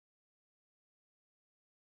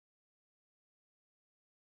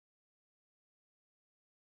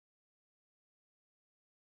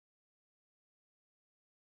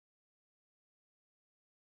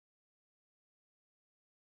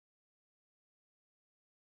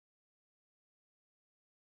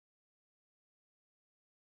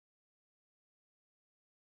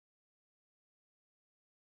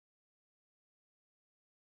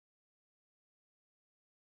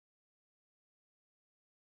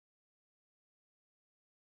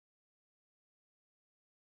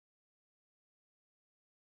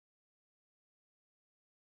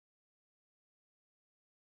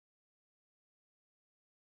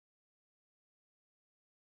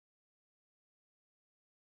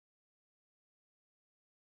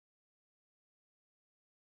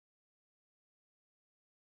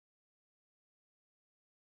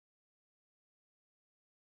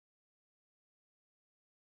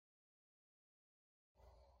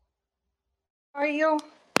Are you?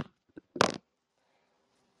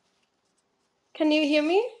 Can you hear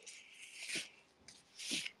me?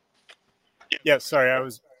 Yes, sorry, I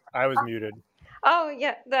was muted. Oh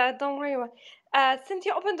yeah, don't worry about. Since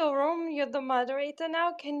you opened the room, you're the moderator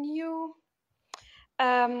now. Can you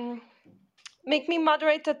um make me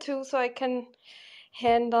moderator too, so I can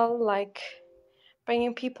handle like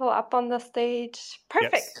bringing people up on the stage?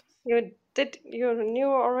 Yes. Perfect. You knew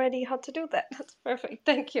already how to do that. That's perfect.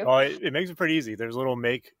 Thank you. Well, it makes it pretty easy. There's a little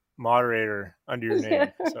make moderator under your Yeah.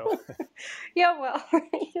 name. So Yeah. Well,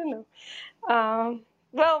 you know.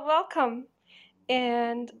 Well, welcome.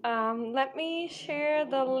 And let me share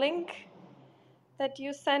the link that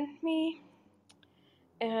you sent me.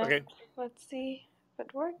 And okay. let's see if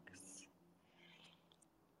it works.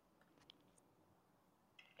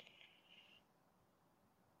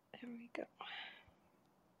 There we go.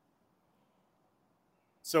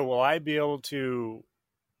 So will I be able to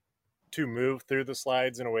move through the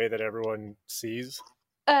slides in a way that everyone sees?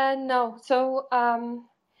 No, so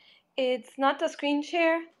it's not a screen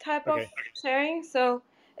share type of Okay. sharing. So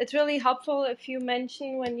it's really helpful if you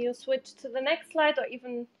mention when you switch to the next slide, or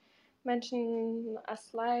even mention a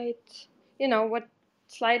slide, what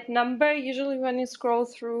slide number. Usually when you scroll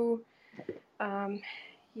through,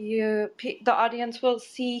 the audience will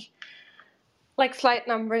see like slide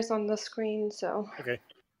numbers on the screen. So, Okay.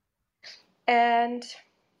 and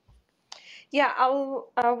yeah,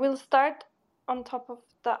 we'll start on top of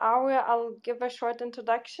the hour. I'll give a short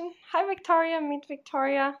introduction. Hi, Victoria. Meet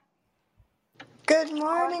Victoria. Good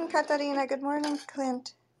morning, Katarina. Good morning,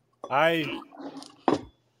 Clint. Hi.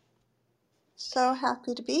 So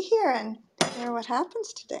happy to be here and hear what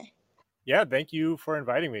happens today. Yeah, thank you for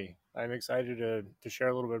inviting me. I'm excited to share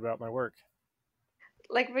a little bit about my work.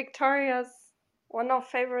 Like Victoria's one of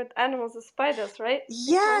favorite animals is spiders, right? Victoria?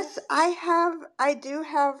 Yes, I do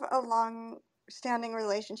have a long-standing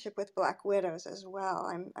relationship with black widows as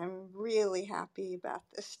well. I'm really happy about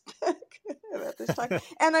this about this talk,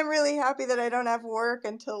 and I'm really happy that I don't have work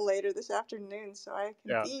until later this afternoon, so I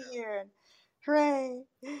can Yeah. be here. And hooray!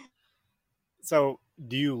 So,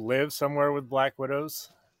 do you live somewhere with black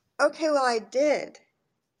widows? Okay, well, I did.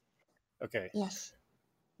 Okay. Yes.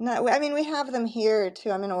 No, I mean, we have them here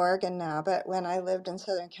too. I'm in Oregon now, but when I lived in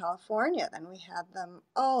Southern California, then we had them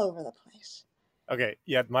all over the place. Okay.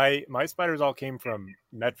 Yeah, my spiders all came from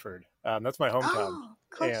Medford. That's my hometown, Oh,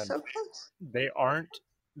 close, and so close. they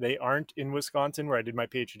aren't in Wisconsin where I did my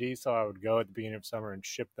PhD. So I would go at the beginning of summer and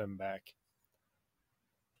ship them back.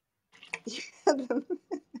 You had them.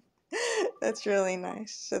 That's really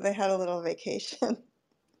nice. So they had a little vacation.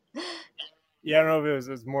 Yeah, I don't know if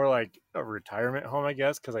it was more like a retirement home, I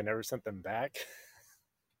guess, because I never sent them back.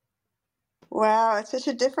 Wow, it's such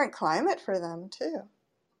a different climate for them too.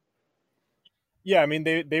 Yeah, I mean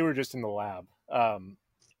they were just in the lab, and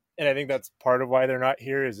I think that's part of why they're not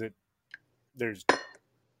here. Is that there's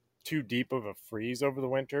too deep of a freeze over the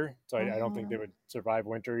winter, so I don't think Hmm. they would survive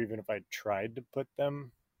winter even if I tried to put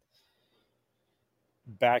them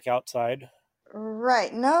back outside.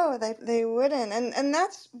 Right. No, they wouldn't. And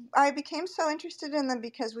that's I became so interested in them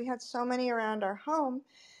because we had so many around our home,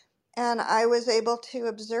 and I was able to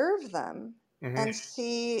observe them Hmm. and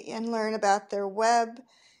see and learn about their web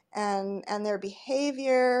and their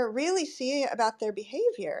behavior, really see about their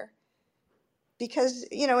behavior. Because,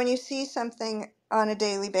 when you see something on a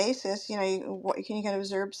daily basis, you can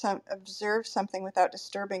observe something without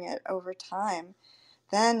disturbing it over time,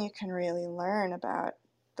 then you can really learn about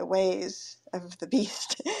the ways of the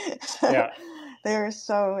beast. So Yeah. they're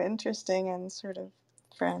so interesting and sort of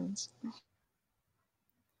friends.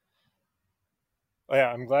 Well,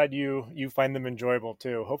 yeah, I'm glad you find them enjoyable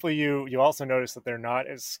too. Hopefully you also notice that they're not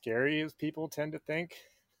as scary as people tend to think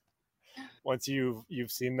once you've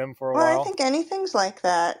seen them for a Well, I while. think anything's like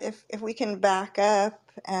that. If we can back up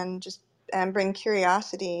and just and bring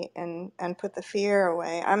curiosity and put the fear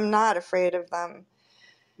away. I'm not afraid of them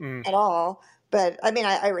Mm, at all. But I mean,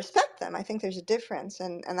 I respect them. I think there's a difference,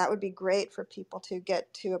 and that would be great for people to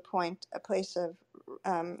get to a place of,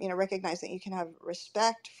 recognize that you can have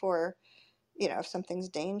respect for, if something's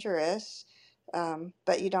dangerous,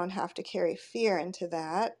 but you don't have to carry fear into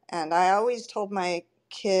that. And I always told my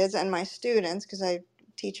kids and my students, because I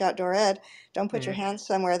teach outdoor ed, don't put your mm. hands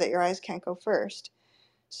somewhere that your eyes can't go first.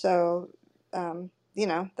 So,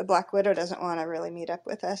 the black widow doesn't want to really meet up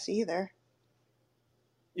with us either.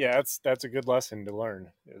 Yeah, that's a good lesson to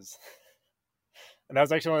learn. Is and that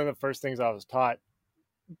was actually one of the first things I was taught.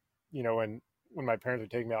 When my parents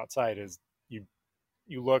would take me outside, is you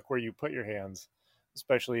you look where you put your hands,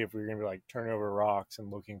 especially if we're going to be like turning over rocks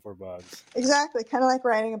and looking for bugs. Exactly, kind of like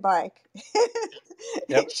riding a bike.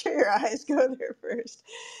 Yep. Make sure your eyes go there first.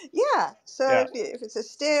 Yeah. So Yeah. if it's a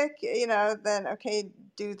stick, you know, then okay,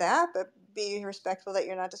 do that, but be respectful that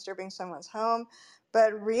you're not disturbing someone's home.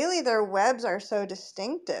 But really, their webs are so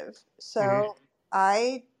distinctive. Mm-hmm. So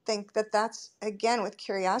I think that that's again with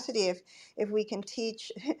curiosity. If we can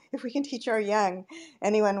teach, if we can teach our young,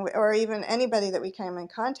 anyone or even anybody that we come in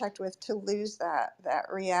contact with, to lose that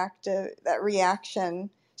reaction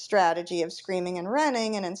strategy of screaming and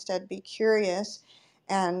running and instead be curious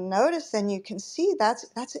and notice, then you can see that's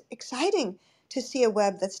exciting to see a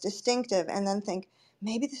web that's distinctive and then think,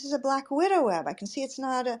 maybe this is a black widow web. I can see it's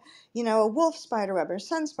not a, you know, a wolf spider web or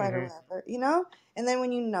sun spider Mm-hmm. web, or, you know, and then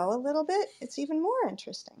when you know a little bit, it's even more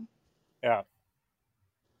interesting. Yeah.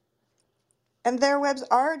 And their webs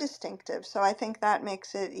are distinctive, so I think that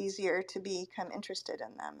makes it easier to become interested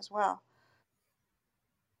in them as well.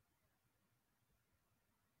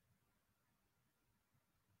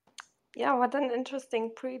 Yeah, what an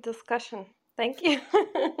interesting pre-discussion. Thank you.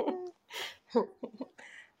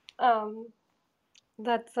 um,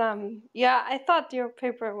 that's yeah, I thought your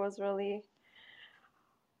paper was really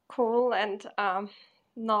cool and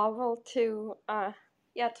novel to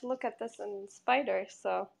yeah, to look at this in spiders.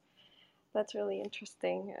 So that's really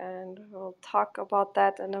interesting, and we'll talk about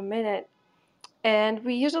that in a minute. And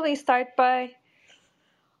we usually start by,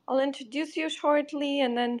 I'll introduce you shortly,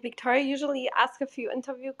 and then Victoria usually asks a few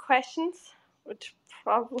interview questions, which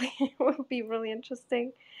probably will be really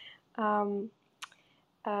interesting um,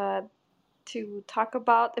 uh, to talk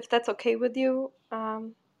about, if that's okay with you,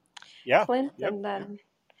 Yeah. Clint, Yep. and then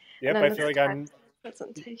Yep. I it's feel like time I'm, for the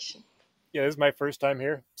presentation. yeah, this is my first time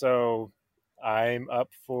here. So I'm up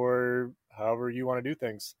for however you want to do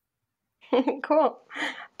things. Cool.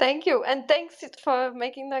 Thank you. And thanks for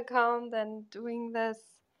making the account and doing this.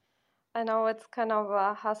 I know it's kind of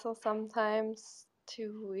a hassle sometimes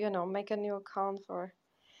to, you know, make a new account for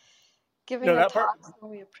giving No, a that part, talk, so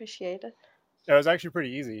we appreciate it. that was actually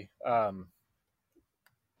pretty easy.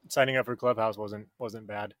 Signing up for Clubhouse wasn't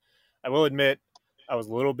bad. I will admit I was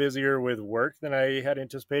a little busier with work than I had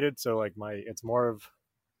anticipated. So like it's more of,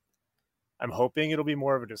 I'm hoping it'll be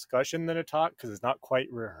more of a discussion than a talk because it's not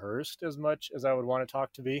quite rehearsed as much as I would want a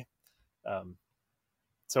talk to be. Um,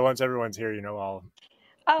 so once everyone's here, you know, I'll.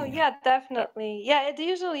 Oh, yeah, Yeah. definitely. Yeah, it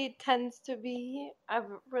usually tends to be a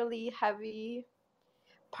really heavy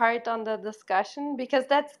part on the discussion, because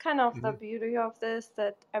that's kind of the Mm-hmm. beauty of this,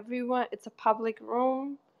 that everyone, it's a public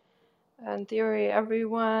room. In theory,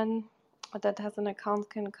 everyone that has an account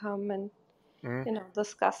can come and, Mm-hmm. you know,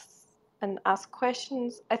 discuss and ask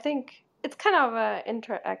questions. I think it's kind of an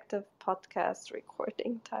interactive podcast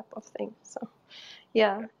recording type of thing. So,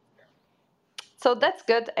 yeah. So that's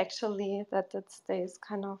good, actually, that it stays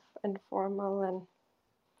kind of informal and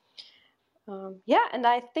yeah, and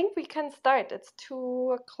I think we can start. It's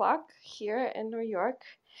 2 o'clock here in New York.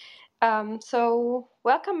 So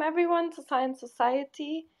welcome everyone to Science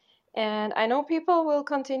Society. And I know people will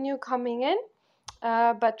continue coming in,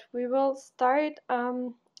 but we will start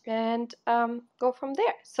and go from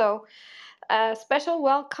there. So a special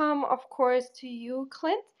welcome, of course, to you,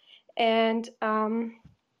 Clint. And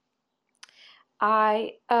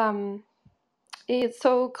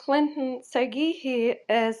so Clinton Sergi, he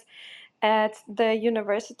is at the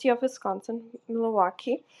University of Wisconsin,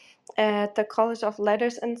 Milwaukee, at the College of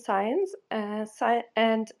Letters and Science,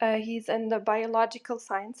 and he's in the biological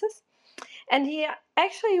sciences. And he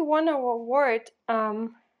actually won an award,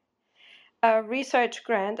 a research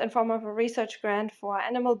grant, in form of a research grant for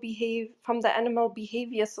from the Animal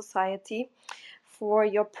Behavior Society for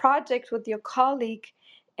your project with your colleague.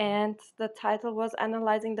 And the title was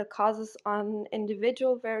Analyzing the Causes on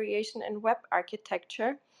Individual Variation in Web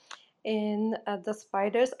Architecture in the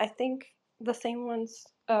spiders. I think the same ones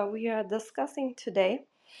we are discussing today.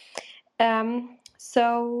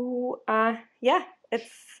 Yeah, it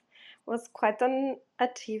was quite an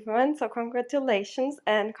achievement. So congratulations,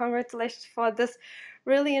 and congratulations for this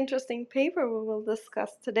really interesting paper we will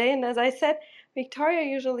discuss today. And as I said, Victoria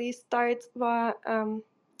usually starts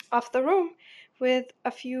off the room with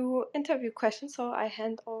a few interview questions. So I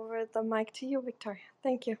hand over the mic to you, Victoria.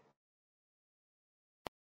 Thank you.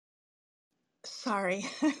 Sorry,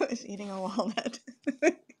 I was eating a walnut.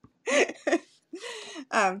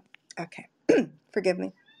 Okay, forgive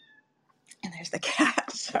me. And there's the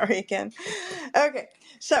cat. Sorry again. Okay,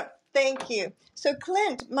 so thank you. So,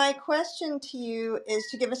 Clint, my question to you is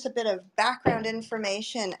to give us a bit of background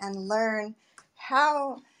information and learn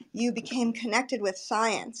how you became connected with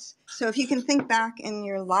science. So, if you can think back in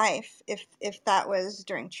your life, if that was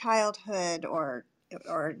during childhood or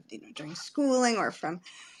or during schooling or from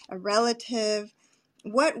a relative.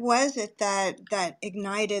 What was it that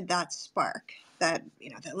ignited that spark that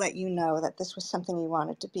that let you know that this was something you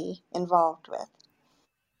wanted to be involved with?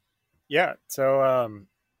 Yeah. So I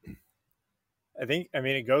mean,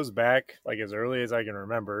 it goes back like as early as I can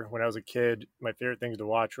remember. When I was a kid, my favorite things to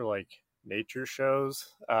watch were like nature shows.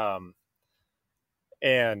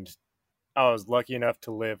 And I was lucky enough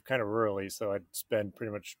to live kind of rurally, so I'd spend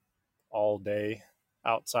pretty much all day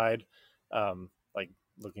outside, like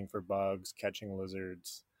looking for bugs, catching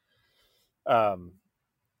lizards. Um,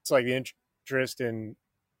 so like the interest in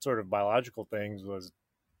sort of biological things was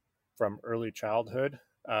from early childhood,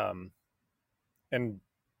 and I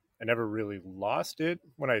never really lost it.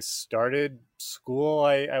 When I started school,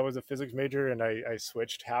 I was a physics major, and I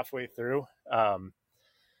switched halfway through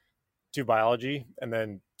to biology, and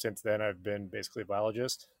then since then I've been basically a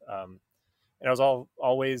biologist. And I was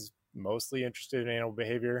always mostly interested in animal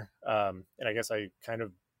behavior, and I guess I kind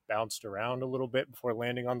of bounced around a little bit before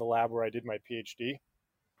landing on the lab where I did my PhD.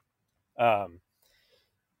 Um,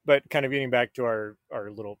 but kind of getting back to our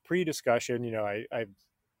little pre-discussion, I've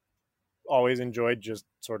always enjoyed just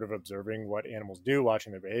sort of observing what animals do,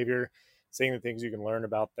 watching their behavior, seeing the things you can learn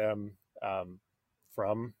about them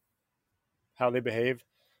from how they behave.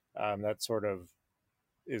 That sort of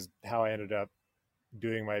is how I ended up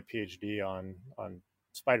doing my PhD on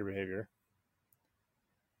spider behavior.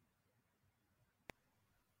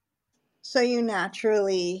 So you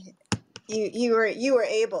naturally you were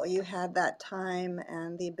able, you had that time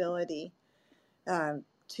and the ability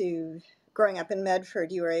to, growing up in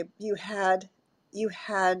Medford, you had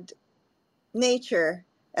nature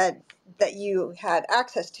that you had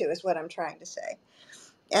access to, is what I'm trying to say.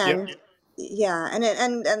 Yep. And yeah, and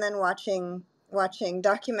then watching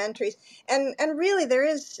documentaries, and really there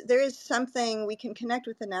is something we can connect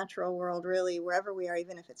with the natural world really wherever we are,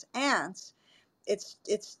 even if it's ants. It's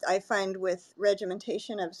I find with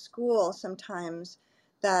regimentation of school sometimes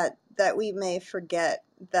that we may forget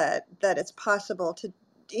that it's possible to,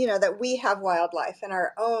 that we have wildlife in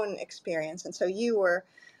our own experience. And so you were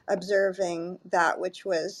observing that which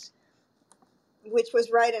was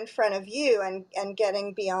right in front of you, and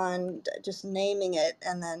getting beyond just naming it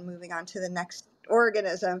and then moving on to the next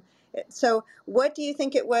organism. So what do you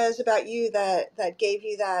think it was about you that gave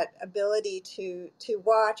you that ability to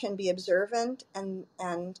watch and be observant, and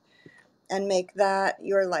make that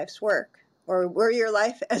your life's work, or were your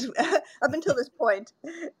life as up until this point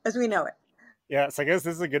as we know it? Yeah, so I guess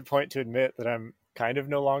this is a good point to admit that I'm kind of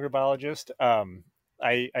no longer a biologist.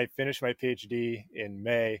 I finished my PhD in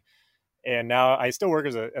May, and now I still work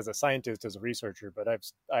as a scientist, as a researcher, but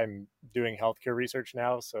I'm doing healthcare research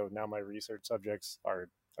now. So now my research subjects are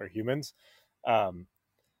humans. Um,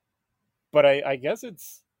 but I guess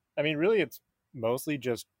I mean, really, it's mostly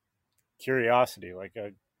just curiosity. Like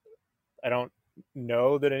I don't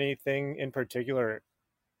know that anything in particular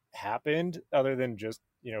happened other than just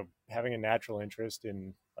having a natural interest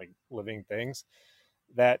in like living things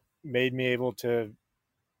that made me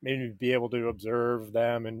be able to observe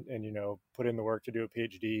them and put in the work to do a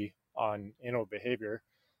PhD on animal behavior.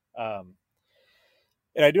 um,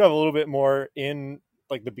 and I do have a little bit more in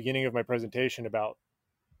like the beginning of my presentation about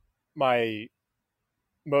my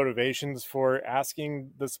motivations for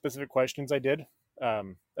asking the specific questions I did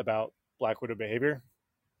about black widow behavior,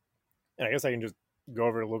 and I guess I can just go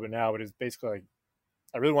over it a little bit now. But it's basically like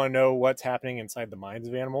I really want to know what's happening inside the minds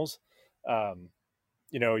of animals. Um,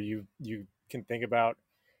 you can think about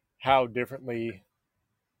how differently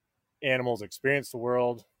animals experience the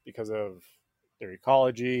world because of their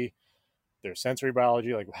ecology, their sensory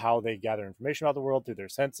biology, like how they gather information about the world through their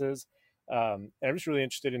senses. And I'm just really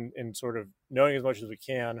interested in sort of knowing as much as we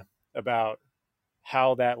can about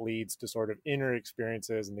how that leads to sort of inner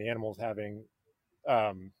experiences and the animals having,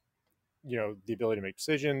 um, the ability to make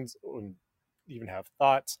decisions and even have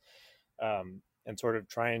thoughts, and sort of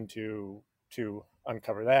trying to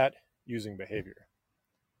uncover that using behavior.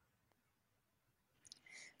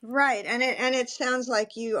 Right, and it sounds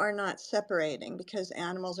like you are not separating, because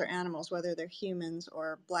animals are animals, whether they're humans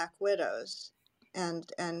or black widows. And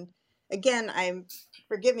again,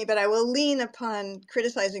 forgive me, but I will lean upon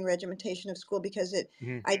criticizing regimentation of school, because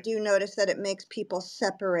Mm-hmm. I do notice that it makes people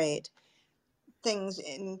separate things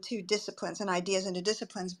into disciplines and ideas into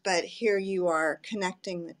disciplines, but here you are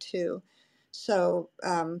connecting the two. So,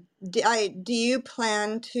 do you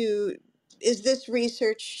plan to? Is this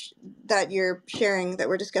research that you're sharing, that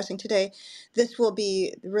we're discussing today, this will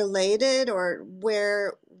be related, or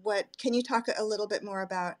where? What can you talk a little bit more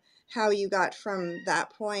about how you got from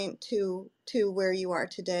that point to where you are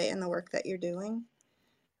today and the work that you're doing?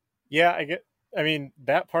 Yeah, I get. I mean,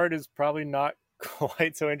 that part is probably not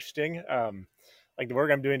quite so interesting. Like the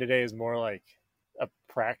work I'm doing today is more like a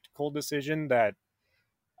practical decision that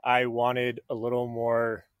I wanted a little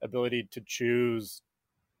more ability to choose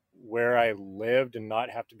where I lived and not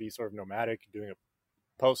have to be sort of nomadic, doing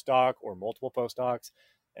a postdoc or multiple postdocs,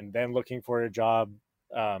 and then looking for a job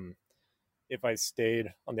um, if I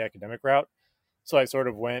stayed on the academic route. So I sort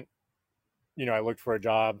of went, I looked for a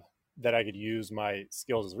job that I could use my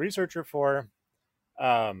skills as a researcher for.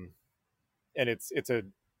 Um, and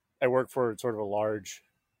I work for sort of a large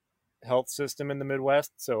health system in the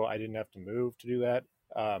Midwest, so I didn't have to move to do that,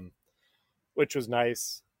 um, which was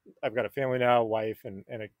nice. I've got a family now, wife, and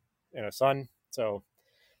a son. So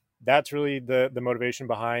that's really the motivation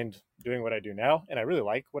behind doing what I do now, and I really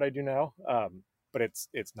like what I do now. But it's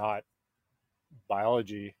not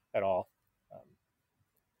biology at all. Um,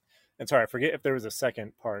 and sorry, I forget if there was a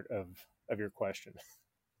second part of your question.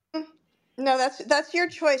 No, that's your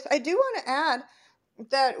choice. I do want to add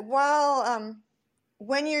that while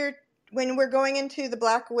when you're when we're going into the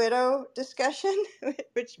Black Widow discussion,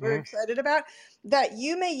 which we're Mm-hmm. excited about, that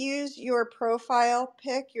you may use your profile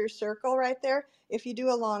pic, your circle right there, if you do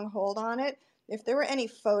a long hold on it. If there were any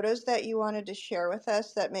photos that you wanted to share with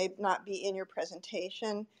us that may not be in your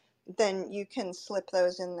presentation, then you can slip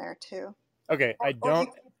those in there too. Okay, Or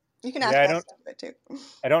you can yeah, ask us about it too.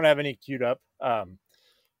 I don't have any queued up.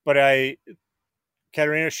 But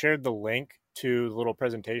Katerina shared the link to the little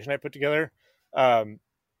presentation I put together. Um,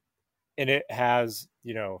 and it has,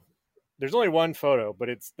 there's only one photo, but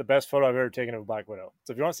it's the best photo I've ever taken of a Black Widow.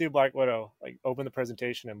 So if you want to see a Black Widow, like open the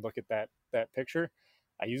presentation and look at that picture.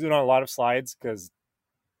 I use it on a lot of slides because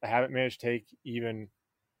I haven't managed to take even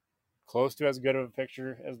close to as good of a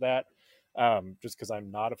picture as that, just because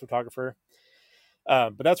I'm not a photographer.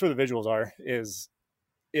 But that's where the visuals are, is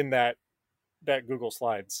in that Google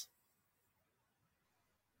Slides.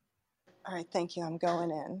 All right, thank you. I'm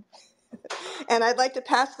going in. And I'd like to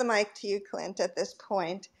pass the mic to you, Clint, at this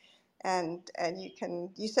point. And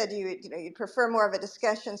you said you'd prefer more of a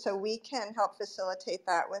discussion, so we can help facilitate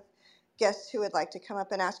that with guests who would like to come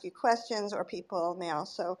up and ask you questions, or people may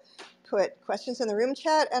also put questions in the room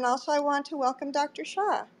chat. And also I want to welcome Dr.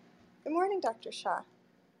 Shah. Good morning, Dr. Shah.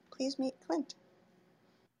 Please meet Clint.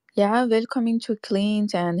 Yeah, welcoming to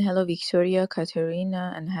Clint, and hello Victoria,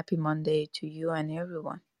 Katerina, and happy Monday to you and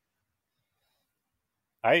everyone.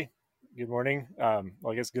 Hi, good morning.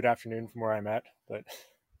 Well, I guess good afternoon from where I'm at, but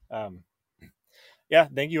um, yeah,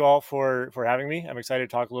 thank you all for having me. I'm excited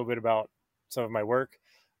to talk a little bit about some of my work.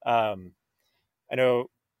 Um, I know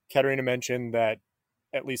Katerina mentioned that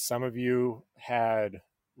at least some of you had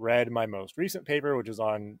read my most recent paper, which is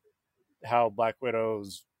on how Black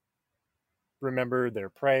widows remember their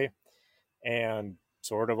prey and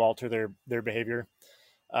sort of alter their behavior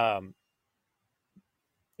um,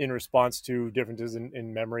 in response to differences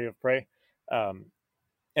in memory of prey. Um,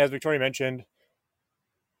 as Victoria mentioned,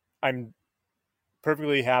 I'm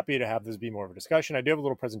perfectly happy to have this be more of a discussion. I do have a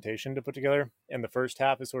little presentation to put together, and the first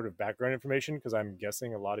half is sort of background information because I'm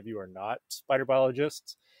guessing a lot of you are not spider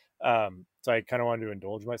biologists. So I kind of wanted to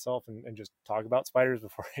indulge myself and just talk about spiders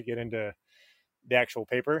before I get into the actual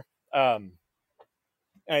paper.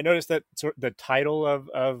 And I noticed that the title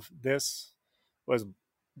of this was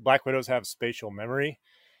Black Widows Have Spatial Memory,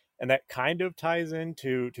 and that kind of ties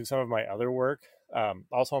into some of my other work,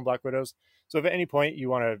 also on Black Widows. So if at any point you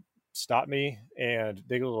want to stop me and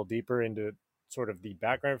dig a little deeper into sort of the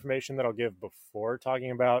background information that I'll give before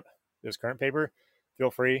talking about this current paper,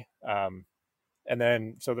 feel free. And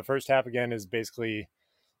then, so the first half again is basically a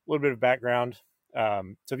little bit of background.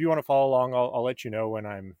 So if you want to follow along, I'll let you know when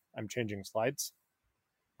I'm changing slides.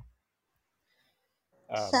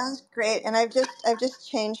 Sounds great. And I've just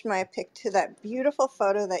changed my pic to that beautiful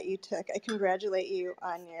photo that you took. I congratulate you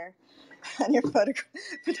on your on your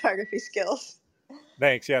photography skills.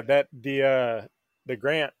 Thanks. Yeah, that the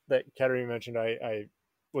grant that Katerina mentioned, I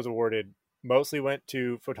was awarded mostly went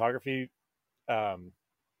to photography, um,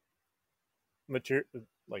 material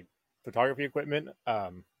like photography equipment,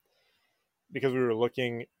 because we were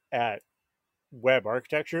looking at web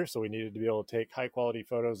architecture, so we needed to be able to take high quality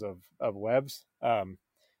photos of webs.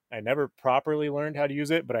 I never properly learned how to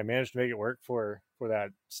use it, but I managed to make it work for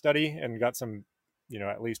that study and got some,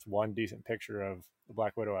 at least one decent picture of the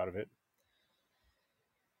Black Widow out of it.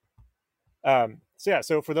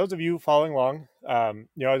 So for those of you following along,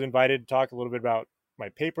 I was invited to talk a little bit about my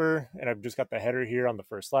paper, and I've just got the header here on the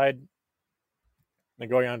first slide. Then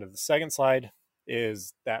going on to the second slide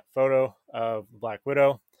is that photo of Black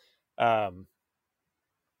Widow. Um,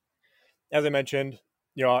 as I mentioned,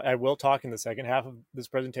 I will talk in the second half of this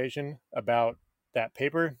presentation about that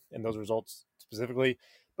paper and those results specifically.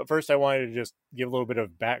 But first, I wanted to just give a little bit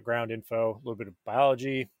of background info, a little bit of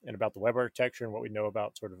biology, and about the web architecture and what we know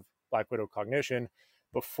about sort of black widow cognition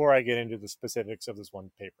before I get into the specifics of this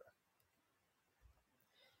one paper.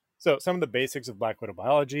 So some of the basics of black widow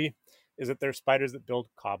biology is that they're spiders that build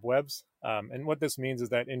cobwebs. And what this means is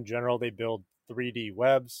that in general, they build 3D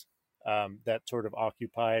webs that sort of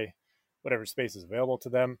occupy whatever space is available to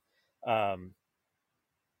them.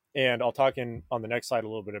 And I'll talk on the next slide a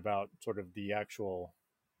little bit about sort of the actual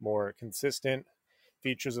more consistent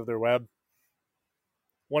features of their web.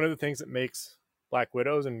 One of the things that makes black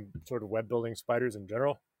widows and sort of web building spiders in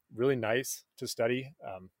general really nice to study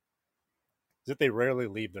is that they rarely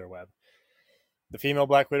leave their web. The female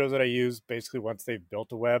black widows that I use, basically once they've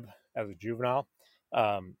built a web as a juvenile,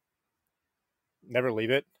 never leave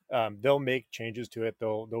it. They'll make changes to it.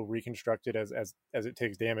 They'll reconstruct it as it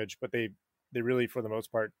takes damage, but they really, for the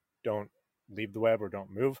most part, don't leave the web or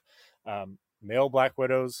don't move. Male black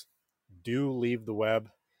widows do leave the web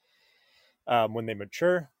when they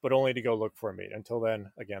mature, but only to go look for a mate. Until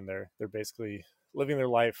then, again, they're basically living their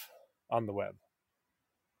life on the web.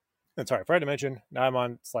 And sorry, I forgot to mention, now I'm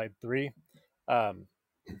on slide 3. And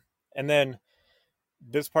then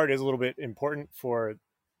this part is a little bit important for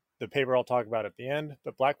the paper I'll talk about at the end,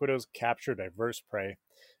 but black widows capture diverse prey.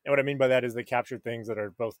 And what I mean by that is they capture things that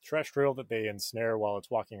are both terrestrial, that they ensnare while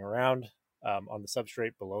it's walking around on the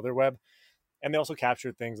substrate below their web, and they also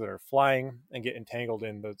capture things that are flying and get entangled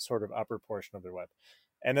in the sort of upper portion of their web.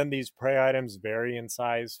 And then these prey items vary in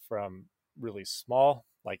size from really small,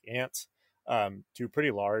 like ants, to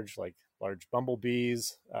pretty large, like large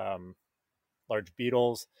bumblebees, large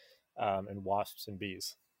beetles, and wasps and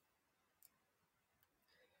bees.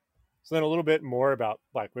 So then a little bit more about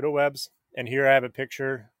black widow webs. And here I have a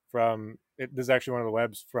picture from, this is actually one of the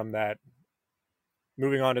webs from that,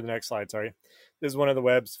 moving on to the next slide, sorry. This is one of the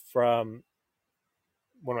webs from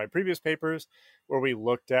one of my previous papers where we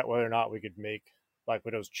looked at whether or not we could make black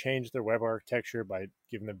widows change their web architecture by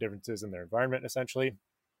giving them differences in their environment, essentially.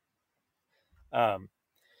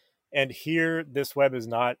 And here, this web is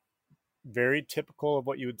not very typical of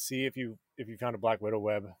what you would see if you found a black widow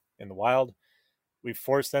web in the wild. We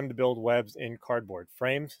forced them to build webs in cardboard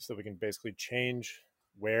frames so we can basically change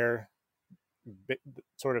where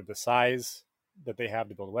sort of the size that they have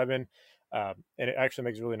to build a web in. And it actually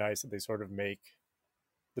makes it really nice that they sort of make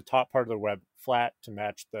the top part of the web flat to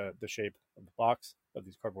match the shape of the box of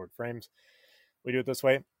these cardboard frames. We do it this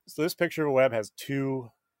way. So this picture of a web has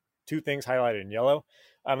two things highlighted in yellow.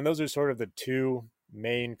 And those are sort of the two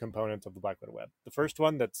main components of the black widow web. The first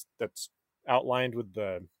one that's outlined with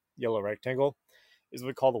the yellow rectangle is what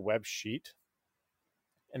we call the web sheet.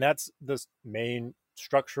 And that's the main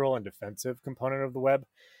structural and defensive component of the web.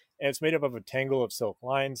 And it's made up of a tangle of silk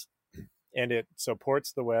lines, and it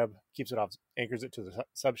supports the web, keeps it off, anchors it to the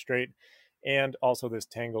substrate, and also this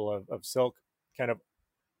tangle of silk kind of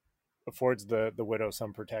affords the widow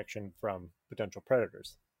some protection from potential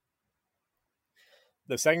predators.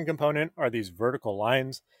 The second component are these vertical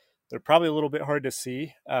lines. They're probably a little bit hard to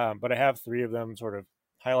see, but I have 3 of them sort of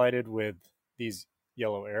highlighted with these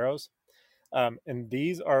yellow arrows. And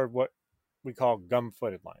these are what we call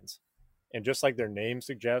gum-footed lines. And just like their name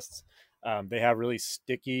suggests, they have really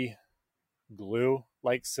sticky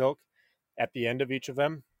glue-like silk at the end of each of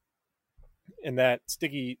them. And that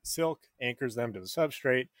sticky silk anchors them to the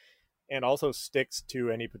substrate and also sticks to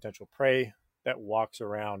any potential prey that walks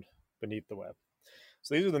around beneath the web.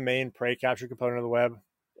 So these are the main prey capture component of the web.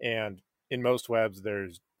 And in most webs,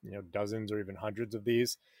 there's dozens or even hundreds of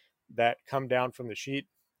these that come down from the sheet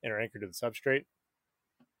and are anchored to the substrate.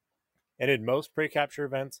 And in most prey capture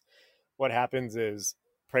events, what happens is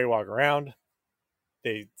prey walk around,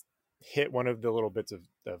 they hit one of the little bits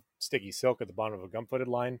of sticky silk at the bottom of a gum-footed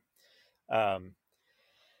line, and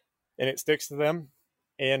it sticks to them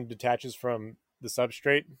and detaches from the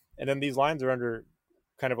substrate. And then these lines are under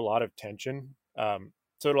kind of a lot of tension.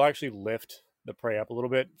 So it'll actually lift the prey up a little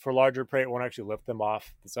bit. For larger prey, it won't actually lift them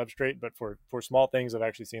off the substrate, but for small things, I've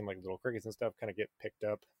actually seen like little crickets and stuff kind of get picked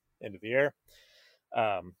up into the air.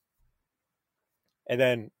 And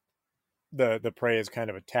then the prey is kind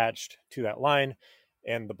of attached to that line,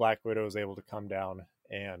 and the black widow is able to come down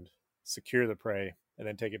and secure the prey and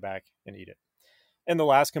then take it back and eat it. And the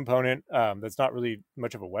last component, that's not really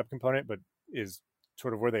much of a web component, but is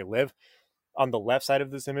sort of where they live. On the left side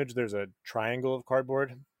of this image, there's a triangle of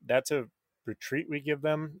cardboard. That's a retreat we give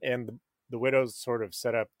them, and the widows sort of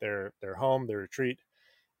set up their home, their retreat,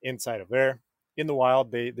 inside of there. In the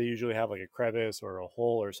wild, they usually have like a crevice or a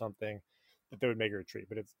hole or something that they would make a retreat,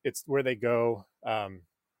 but it's where they go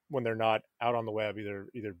when they're not out on the web,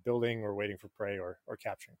 either building or waiting for prey or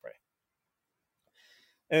capturing prey.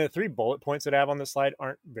 And the 3 bullet points that I have on this slide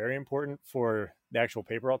aren't very important for the actual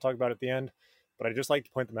paper I'll talk about at the end, but I just like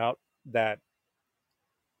to point them out that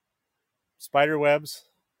spider webs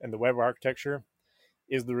and the web architecture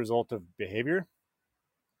is the result of behavior.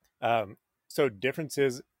 So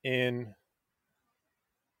differences in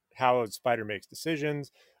how a spider makes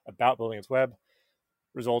decisions about building its web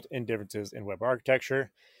result in differences in web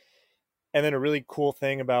architecture. And then a really cool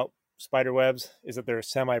thing about spider webs is that they're a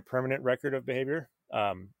semi-permanent record of behavior.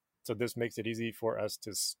 So this makes it easy for us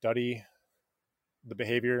to study the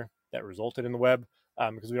behavior that resulted in the web,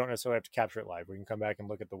 because we don't necessarily have to capture it live. We can come back and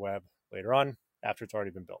look at the web later on after it's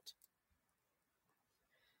already been built.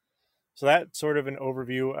 So that's sort of an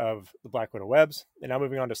overview of the Black Widow webs. And now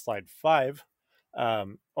moving on to slide 5, I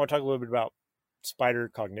want to talk a little bit about spider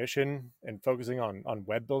cognition and focusing on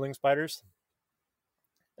web building spiders.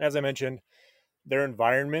 As I mentioned, their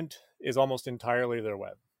environment is almost entirely their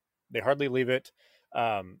web. They hardly leave it,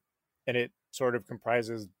 and it sort of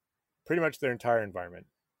comprises pretty much their entire environment.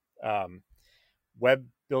 Web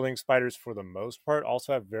building spiders, for the most part,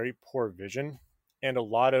 also have very poor vision, and a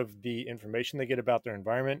lot of the information they get about their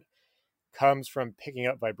environment comes from picking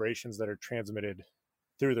up vibrations that are transmitted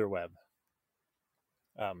through their web.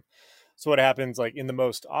 So what happens, like in the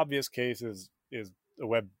most obvious case, is a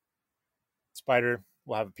web spider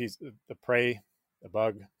will have a piece of the prey, a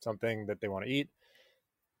bug, something that they want to eat,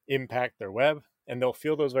 impact their web, and they'll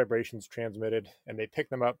feel those vibrations transmitted, and they pick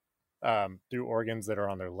them up through organs that are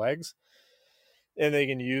on their legs, and they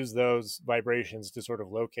can use those vibrations to sort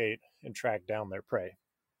of locate and track down their prey.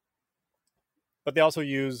 But they also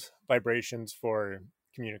use vibrations for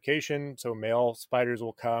communication. So male spiders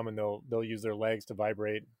will come and they'll use their legs to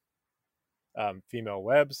vibrate female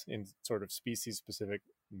webs in sort of species specific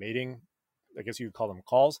mating, I guess you would call them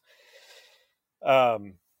calls.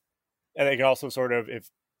 And they can also sort of, if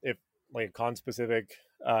like conspecific,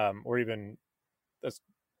 or even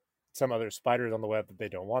some other spiders on the web that they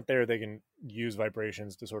don't want there, they can use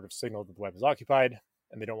vibrations to sort of signal that the web is occupied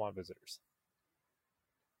and they don't want visitors.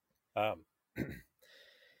 And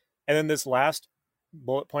then this last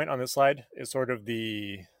bullet point on this slide is sort of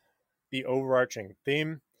the overarching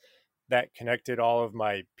theme that connected all of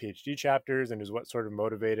my PhD chapters and is what sort of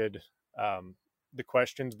motivated the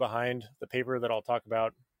questions behind the paper that I'll talk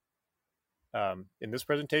about in this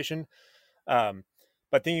presentation.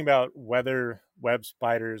 But thinking about whether web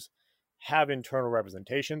spiders have internal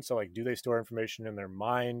representation, so like, do they store information in their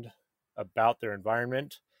mind about their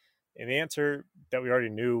environment? And the answer that we already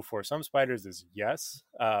knew for some spiders is yes.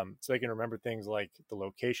 So they can remember things like the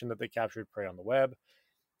location that they captured prey on the web,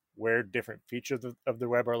 where different features of the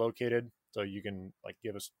web are located. So you can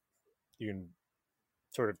you can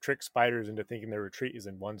sort of trick spiders into thinking their retreat is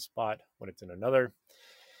in one spot when it's in another.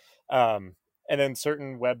 And then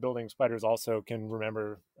certain web building spiders also can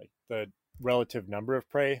remember like the relative number of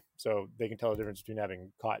prey. So they can tell the difference between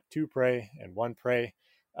having caught 2 prey and 1 prey.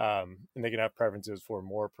 And they can have preferences for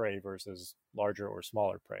more prey versus larger or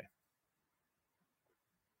smaller prey.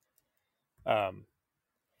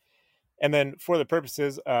 And then for the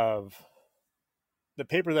purposes of the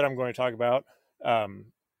paper that I'm going to talk about,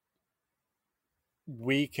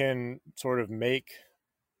 we can sort of make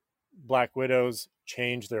Black Widows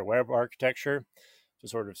change their web architecture to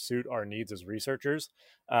sort of suit our needs as researchers.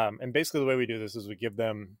 And basically the way we do this is we give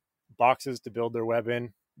them boxes to build their web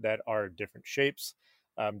in that are different shapes,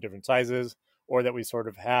 different sizes, or that we sort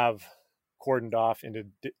of have cordoned off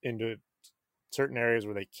into certain areas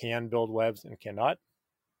where they can build webs and cannot.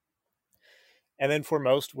 And then for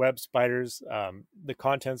most web spiders, the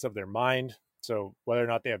contents of their mind, so whether or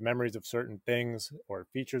not they have memories of certain things or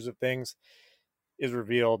features of things, is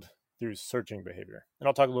revealed through searching behavior. And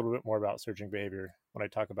I'll talk a little bit more about searching behavior when I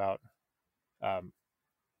talk about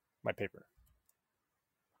my paper.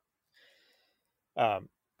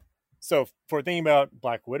 So for thinking about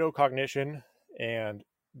Black Widow cognition and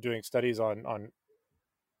doing studies on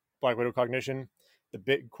Black Widow cognition, the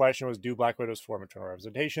big question was, do Black Widows form internal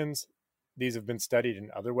representations? These have been studied in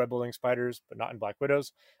other web building spiders, but not in Black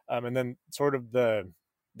Widows. And then sort of the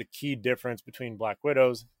key difference between Black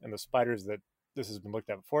Widows and the spiders that this has been looked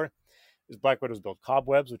at before is Black Widows build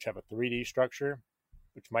cobwebs, which have a 3D structure,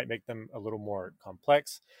 which might make them a little more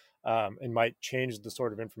complex, and might change the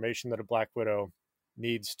sort of information that a Black Widow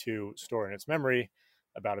needs to store in its memory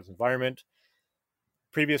about its environment.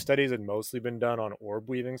 Previous studies had mostly been done on orb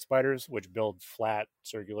weaving spiders, which build flat,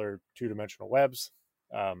 circular, 2-dimensional webs.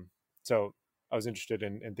 So I was interested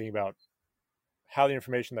in thinking about how the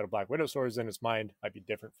information that a Black Widow stores in its mind might be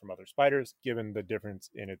different from other spiders, given the difference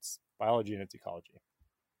in its biology and its ecology.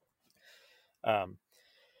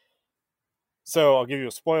 So I'll give you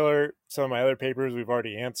a spoiler. Some of my other papers we've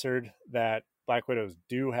already answered that black widows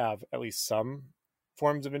do have at least some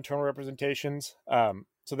forms of internal representations.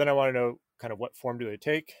 So then I want to know kind of what form do they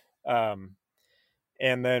take, and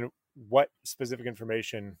then what specific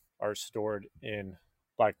information are stored in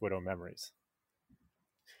black widow memories.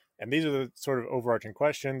 And these are the sort of overarching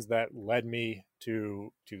questions that led me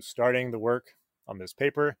to starting the work on this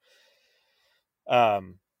paper.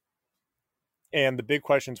 And the big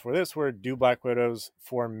questions for this were, do black widows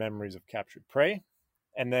form memories of captured prey?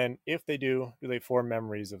 And then if they do they form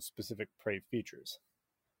memories of specific prey features?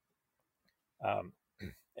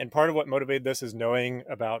 And part of what motivated this is knowing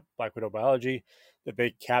about black widow biology, that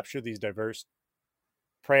they capture these diverse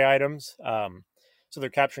prey items. So they're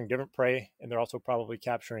capturing different prey, and they're also probably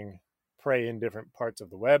capturing prey in different parts of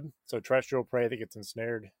the web. So terrestrial prey that gets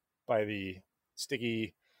ensnared by the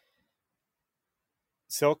sticky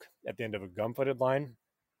silk at the end of a gum-footed line,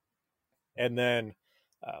 and then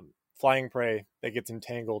flying prey that gets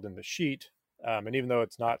entangled in the sheet. And even though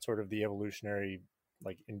it's not sort of the evolutionary,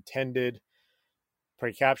 like, intended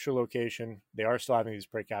prey capture location, they are still having these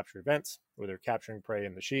prey capture events where they're capturing prey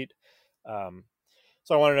in the sheet.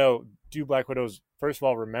 So I want to know, do black widows, first of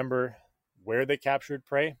all, remember where they captured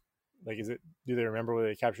prey? Like, do they remember whether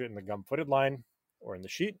they captured it in the gum-footed line or in the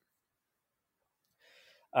sheet?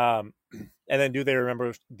 And then do they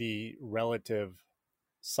remember the relative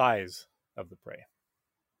size of the prey?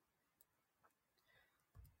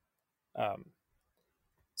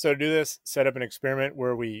 So to do this, set up an experiment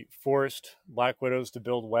where we forced black widows to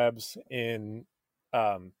build webs in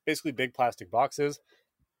basically big plastic boxes.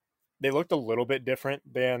 They looked a little bit different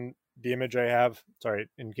than the image I have. Sorry,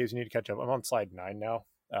 in case you need to catch up, I'm on slide 9 now.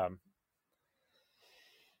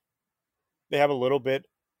 They have a little bit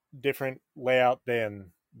different layout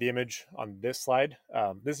than the image on this slide.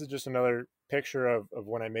 This is just another picture of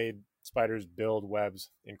when I made spiders build webs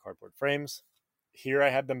in cardboard frames. Here I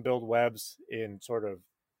had them build webs in sort of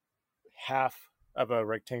half of a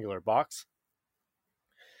rectangular box,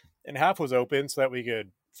 and half was open so that we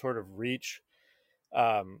could sort of reach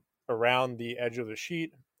around the edge of the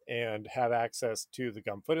sheet and have access to the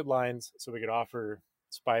gum-footed lines, so we could offer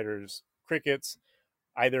spiders crickets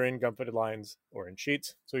either in gum-footed lines or in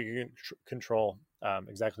sheets, so you can control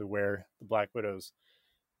exactly where the black widows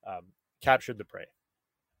captured the prey.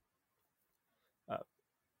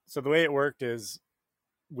 So the way it worked is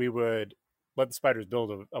we would let the spiders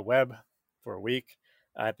build a web for a week.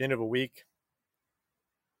 At the end of a week,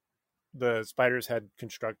 the spiders had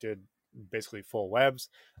constructed basically full webs,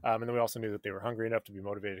 and then we also knew that they were hungry enough to be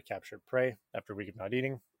motivated to capture prey after a week of not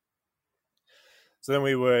eating. So then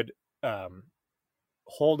we would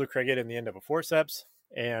hold a cricket in the end of a forceps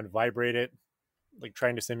and vibrate it, like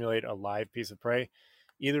trying to simulate a live piece of prey,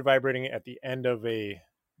 either vibrating it at the end of a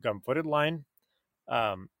gum-footed line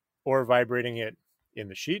or vibrating it in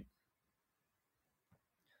the sheet,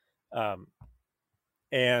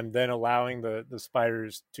 and then allowing the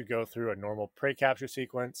spiders to go through a normal prey capture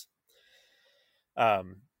sequence.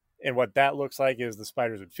 And what that looks like is the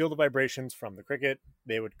spiders would feel the vibrations from the cricket.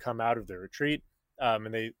 They would come out of their retreat,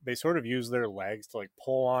 and they sort of use their legs to, like,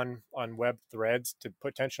 pull on web threads to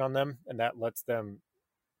put tension on them, and that lets them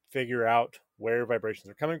figure out where vibrations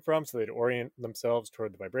are coming from, so they'd orient themselves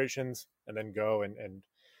toward the vibrations and then go and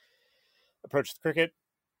approach the cricket.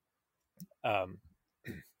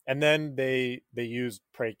 And then they use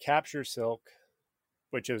prey capture silk,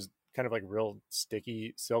 which is kind of like real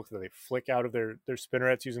sticky silk that they flick out of their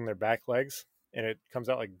spinnerets using their back legs, and it comes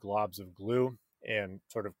out like globs of glue and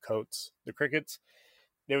sort of coats the crickets.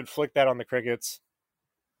 They would flick that on the crickets,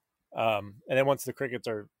 and then once the crickets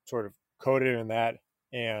are sort of coated in that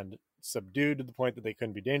and subdued to the point that they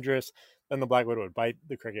couldn't be dangerous, then the black widow would bite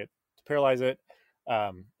the cricket to paralyze it.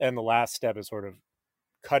 And the last step is sort of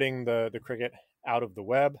cutting the cricket out of the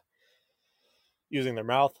web using their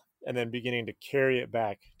mouth, and then beginning to carry it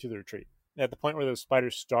back to the retreat. At the point where those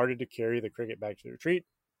spiders started to carry the cricket back to the retreat,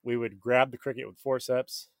 we would grab the cricket with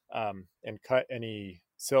forceps and cut any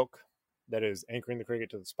silk that is anchoring the cricket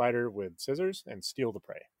to the spider with scissors and steal the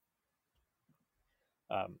prey.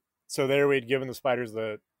 So there we'd given the spiders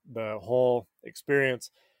the whole experience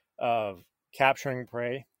of capturing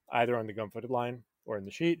prey either on the gum-footed line or in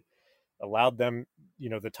the sheet, allowed them,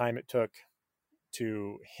 the time it took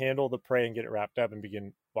to handle the prey and get it wrapped up and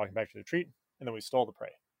begin walking back to the retreat, and then we stole the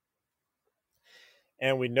prey.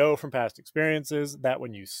 And we know from past experiences that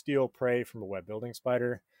when you steal prey from a web building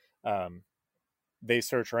spider, they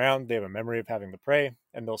search around, they have a memory of having the prey,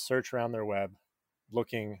 and they'll search around their web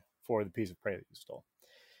looking for the piece of prey that you stole.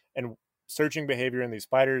 And searching behavior in these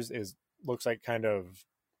spiders looks like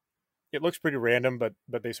it looks pretty random, but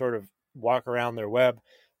they sort of walk around their web,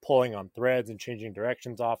 pulling on threads and changing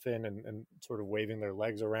directions often, and sort of waving their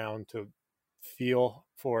legs around to feel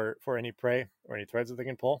for any prey or any threads that they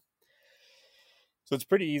can pull. So it's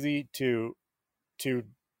pretty easy to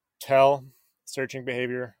tell searching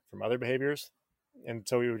behavior from other behaviors. And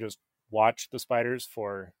so we would just watch the spiders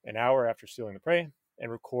for an hour after stealing the prey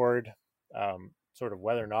and record sort of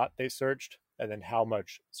whether or not they searched and then how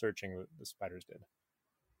much searching the spiders did.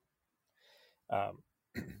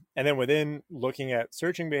 And then within looking at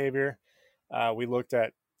searching behavior, we looked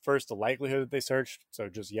at first the likelihood that they searched. So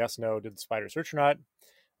just yes, no, did the spider search or not?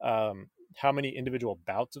 How many individual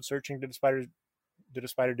bouts of searching did a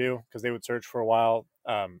spider do? Because they would search for a while,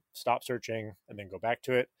 stop searching, and then go back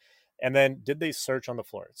to it. And then did they search on the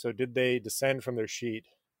floor? So did they descend from their sheet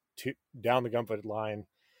down the gum-footed line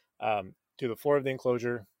to the floor of the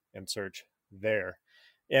enclosure and search there?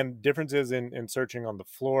 And differences in searching on the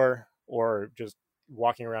floor or just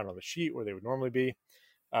walking around on the sheet where they would normally be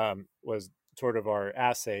was sort of our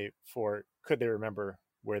assay for could they remember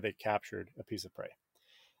where they captured a piece of prey.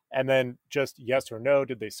 And then just yes or no,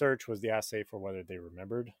 did they search, was the assay for whether they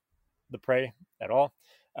remembered the prey at all.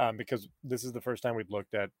 Because this is the first time we've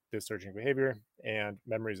looked at this searching behavior and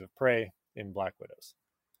memories of prey in black widows.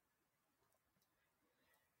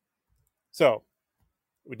 So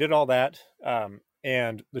we did all that.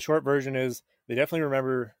 And the short version is they definitely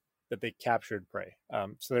remember that they captured prey.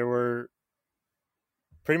 So there were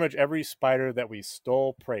pretty much every spider that we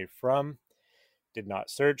stole prey from did not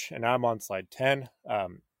search. And now I'm on slide 10.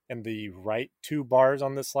 And the right two bars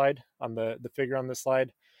on this slide, on the figure on this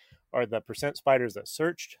slide, are the percent spiders that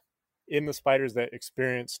searched in the spiders that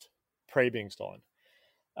experienced prey being stolen.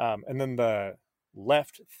 And then the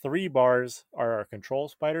left three bars are our control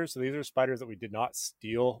spiders. So these are spiders that we did not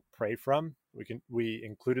steal prey from. We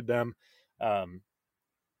included them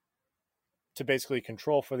to basically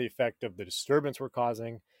control for the effect of the disturbance we're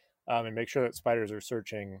causing, and make sure that spiders are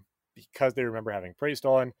searching because they remember having prey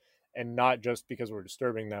stolen and not just because we're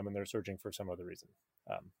disturbing them and they're searching for some other reason.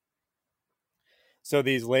 So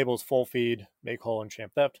these labels, full feed, make whole, and sham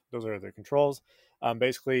theft, those are the controls.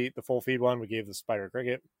 Basically, the full feed one, we gave the spider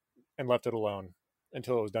cricket and left it alone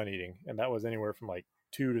until it was done eating. And that was anywhere from like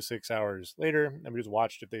 2 to 6 hours later. And we just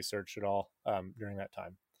watched if they searched at all during that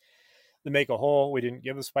time. The make a hole, we didn't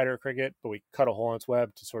give the spider a cricket, but we cut a hole in its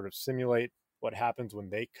web to sort of simulate what happens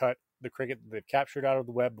when they cut the cricket that they've captured out of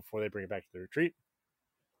the web before they bring it back to the retreat.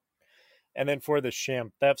 And then for the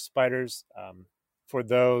sham theft spiders, for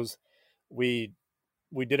those, we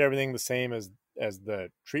did everything the same as the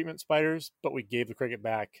treatment spiders, but we gave the cricket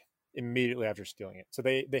back immediately after stealing it. So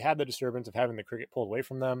they had the disturbance of having the cricket pulled away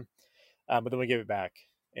from them, but then we gave it back.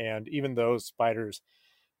 And even those spiders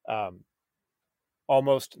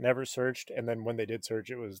almost never searched. And then when they did search,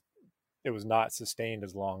 it was not sustained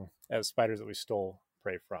as long as spiders that we stole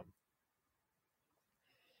prey from.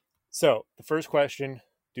 So the first question,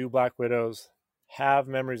 do black widows have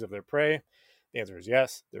memories of their prey? The answer is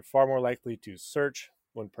yes. They're far more likely to search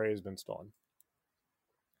when prey has been stolen.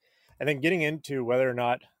 And then getting into whether or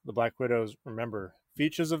not the black widows remember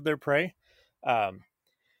features of their prey,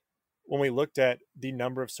 when we looked at the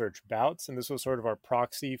number of search bouts, and this was sort of our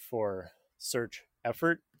proxy for search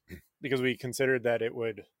effort, because we considered that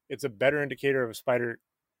it's a better indicator of a spider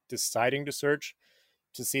deciding to search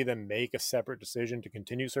to see them make a separate decision to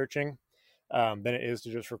continue searching than it is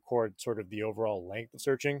to just record sort of the overall length of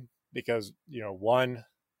searching, because one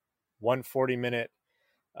 40-minute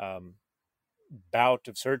bout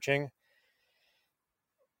of searching,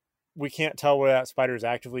 we can't tell whether that spider is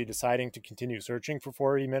actively deciding to continue searching for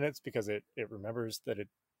 40 minutes because it remembers that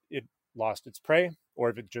it lost its prey, or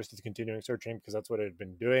if it just is continuing searching because that's what it had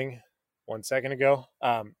been doing 1 second ago.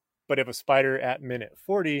 But if a spider at minute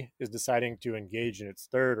 40 is deciding to engage in its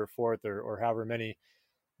third or fourth or however many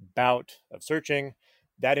bout of searching,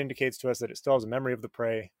 that indicates to us that it still has a memory of the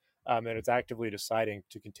prey, and it's actively deciding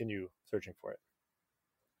to continue searching for it.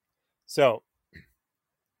 So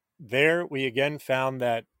there we again found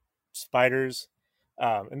that spiders,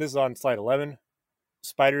 and this is on slide 11,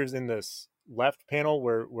 spiders in this left panel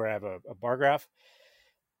where I have a bar graph,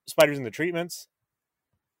 spiders in the treatments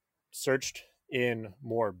searched in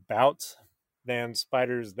more bouts than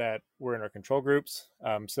spiders that were in our control groups.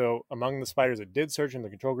 So among the spiders that did search in the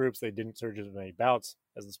control groups, they didn't search as many bouts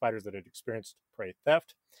as the spiders that had experienced prey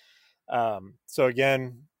theft. So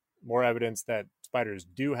again, more evidence that spiders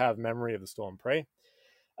do have memory of the stolen prey.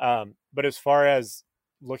 But as far as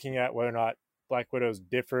looking at whether or not black widows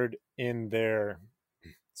differed in their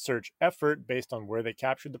search effort based on where they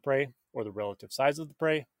captured the prey or the relative size of the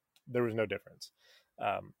prey, there was no difference.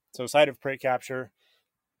 So site of prey capture,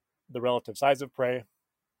 the relative size of prey,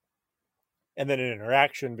 and then an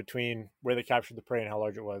interaction between where they captured the prey and how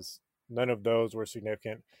large it was. None of those were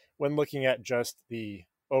significant when looking at just the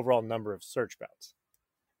overall number of search bouts.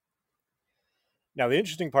 Now, the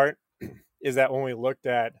interesting part is that when we looked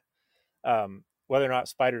at whether or not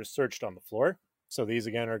spiders searched on the floor, so these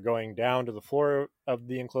again are going down to the floor of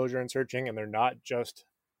the enclosure and searching, and they're not just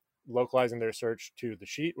localizing their search to the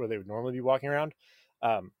sheet where they would normally be walking around.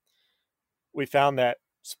 We found that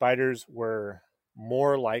spiders were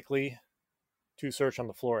more likely to search on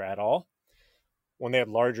the floor at all when they had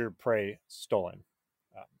larger prey stolen.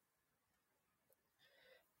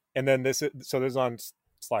 And then this is on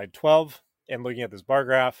slide 12, and looking at this bar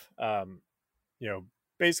graph,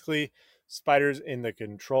 basically spiders in the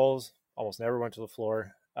controls almost never went to the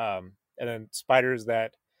floor. And then spiders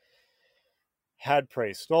that had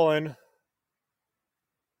prey stolen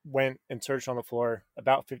went and searched on the floor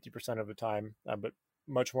about 50% of the time, but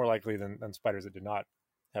much more likely than spiders that did not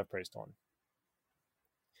have prey stolen.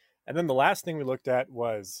 And then the last thing we looked at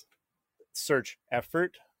was search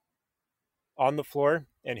effort on the floor.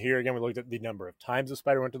 And here again, we looked at the number of times the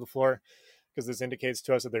spider went to the floor, because this indicates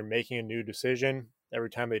to us that they're making a new decision every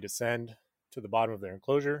time they descend to the bottom of their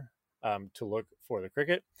enclosure to look for the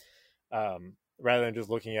cricket, rather than just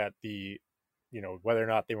looking at whether or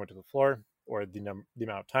not they went to the floor or the amount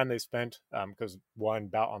of time they spent, because one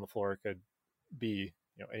bout on the floor could be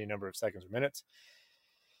any number of seconds or minutes.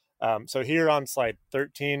 So here on slide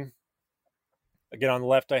 13, again, on the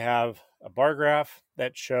left, I have a bar graph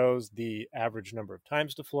that shows the average number of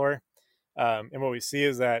times to floor. And what we see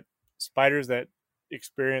is that spiders that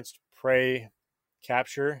experienced prey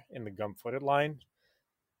capture in the gum-footed line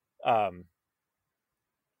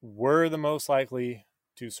were the most likely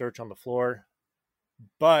to search on the floor,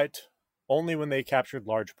 but only when they captured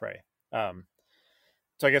large prey.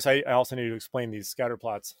 So I guess I also need to explain these scatter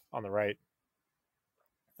plots on the right.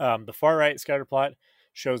 The far right scatter plot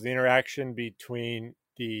shows the interaction between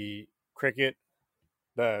the cricket,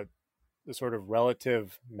 the sort of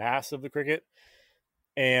relative mass of the cricket,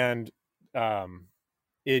 and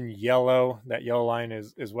in yellow, that yellow line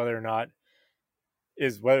is whether or not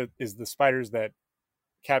is the spiders that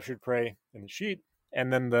captured prey in the sheet,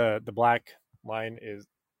 and then the black line is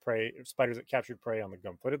spiders that captured prey on the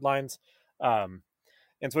gum-footed lines.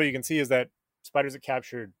 And so what you can see is that spiders that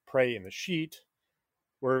captured prey in the sheet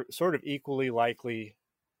were sort of equally likely,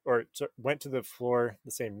 or went to the floor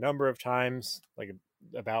the same number of times, like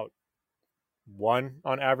about one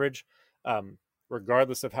on average,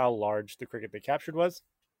 regardless of how large the cricket they captured was.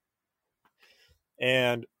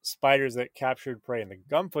 And spiders that captured prey in the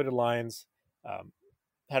gum-footed lines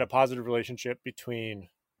had a positive relationship between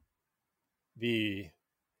the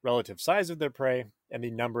relative size of their prey and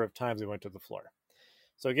the number of times they went to the floor.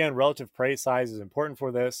 So again, relative prey size is important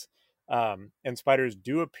for this. And spiders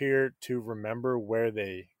do appear to remember where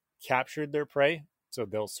they captured their prey, so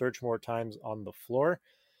they'll search more times on the floor,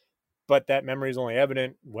 but that memory is only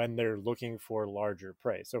evident when they're looking for larger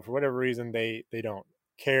prey. So for whatever reason, they don't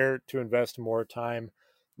care to invest more time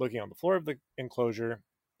looking on the floor of the enclosure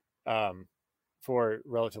for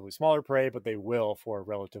relatively smaller prey, but they will for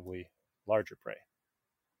relatively larger prey.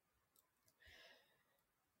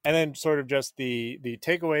 And then sort of just the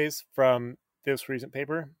takeaways from this recent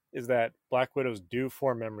paper is that black widows do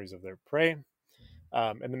form memories of their prey.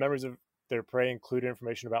 And the memories of their prey include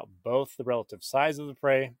information about both the relative size of the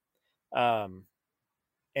prey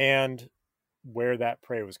and where that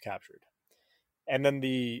prey was captured. And then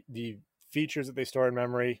the features that they store in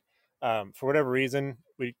memory, for whatever reason,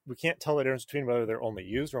 we can't tell the difference between whether they're only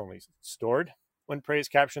used or only stored when prey is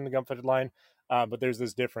captured in the gum-footed line. But there's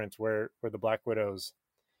this difference where the black widows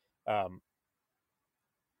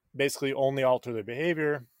basically only alter their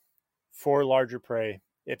behavior for larger prey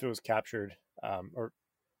if it was captured, or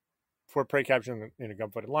for prey captured in a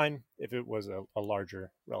gum-footed line if it was a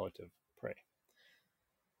larger relative prey.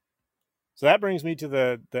 So that brings me to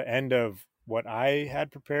the end of what I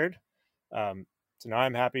had prepared. So now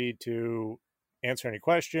I'm happy to answer any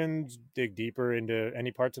questions, dig deeper into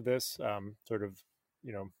any parts of this, sort of,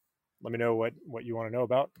 let me know what you want to know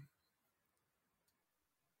about.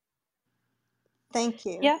 Thank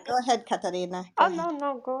you. Yeah. Go ahead, Katarina. Go ahead.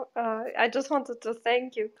 No, go. I just wanted to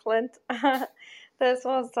thank you, Clint. This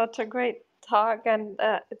was such a great talk, and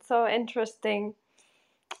it's so interesting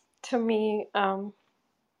to me,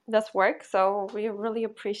 this work. So we really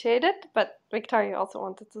appreciate it. But Victoria also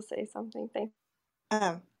wanted to say something. Thank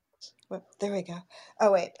Well, there we go.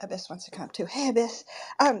 Oh wait, Abyss wants to come too. Hey, Abyss.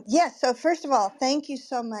 Yes. So first of all, thank you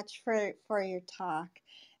so much for your talk,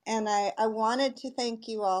 and I wanted to thank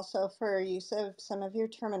you also for use of some of your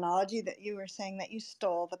terminology that you were saying that you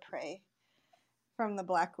stole the prey. from the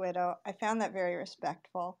Black Widow. I found that very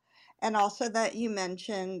respectful. And also that you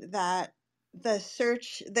mentioned that the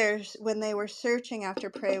search, there's when they were searching after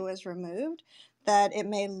prey was removed, that it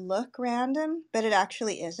may look random, but it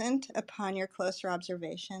actually isn't upon your closer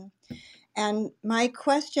observation. And my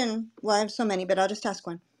question, well, I have so many, but I'll just ask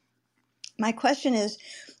one. My question is,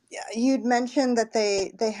 you'd mentioned that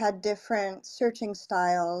they had different searching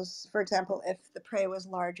styles. For example, if the prey was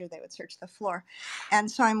larger, they would search the floor. And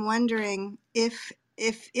so I'm wondering if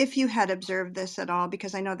you had observed this at all,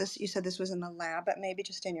 because I know this, you said this was in the lab, but maybe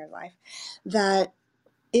just in your life, that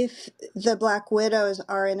if the black widows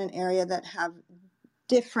are in an area that have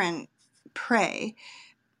different prey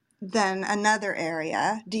than another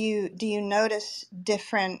area, do you notice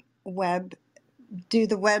different web, do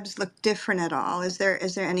the webs look different at all? Is there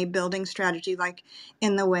any building strategy, like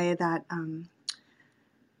in the way that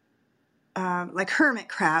like hermit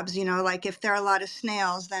crabs, like if there are a lot of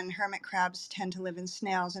snails, then hermit crabs tend to live in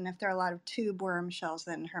snails, and if there are a lot of tube worm shells,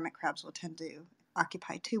 then hermit crabs will tend to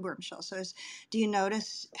occupy tube worm shells. So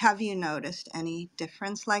have you noticed any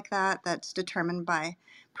difference like that that's determined by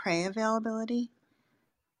prey availability?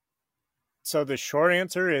 So the short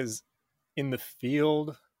answer is, in the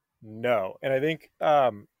field, no. And I think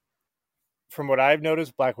from what I've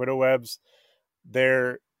noticed, black widow webs,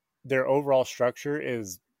 their their overall structure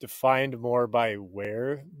is defined more by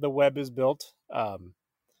where the web is built.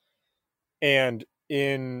 And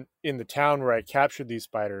in the town where I captured these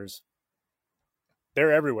spiders,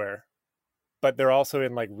 they're everywhere, but they're also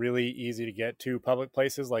in like really easy to get to public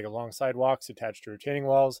places, like along sidewalks attached to retaining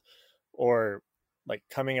walls, or like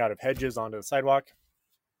coming out of hedges onto the sidewalk.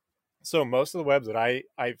 So most of the webs that I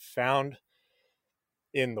found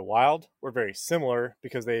in the wild were very similar,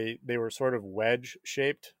 because they were sort of wedge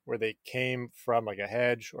shaped, where they came from like a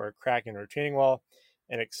hedge or a crack in a retaining wall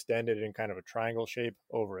and extended in kind of a triangle shape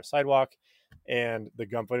over a sidewalk, and the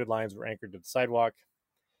gum-footed lines were anchored to the sidewalk.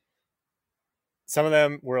 Some of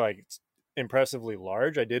them were like impressively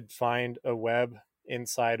large. I did find a web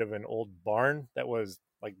inside of an old barn that was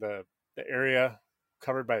like the area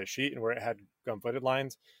covered by the sheet, and where it had gum-footed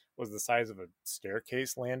lines was the size of a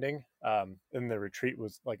staircase landing, and the retreat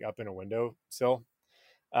was like up in a window sill.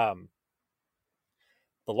 Um,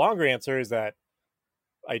 the longer answer is that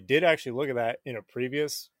I did actually look at that in a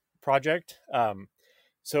previous project.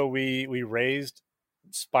 So we raised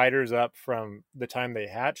spiders up from the time they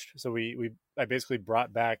hatched. So I basically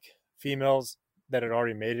brought back females that had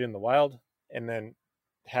already mated in the wild, and then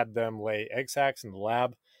had them lay egg sacs in the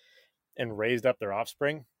lab and raised up their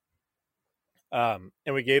offspring. And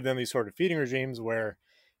we gave them these sort of feeding regimes where,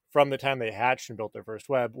 from the time they hatched and built their first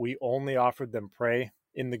web, we only offered them prey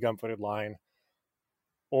in the gum-footed line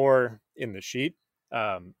or in the sheet,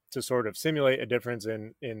 to sort of simulate a difference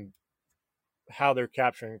in how they're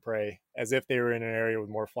capturing prey, as if they were in an area with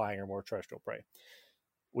more flying or more terrestrial prey.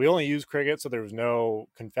 We only used crickets, so there was no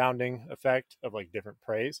confounding effect of like different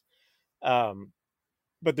preys.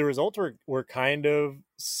 But the results were kind of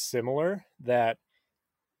similar, that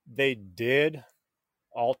they did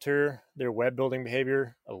alter their web building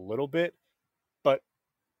behavior a little bit, but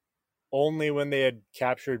only when they had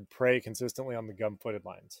captured prey consistently on the gum-footed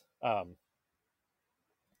lines.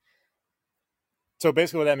 So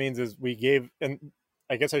basically what that means is we gave, and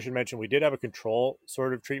I guess I should mention, we did have a control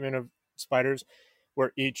sort of treatment of spiders,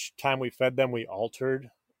 where each time we fed them, we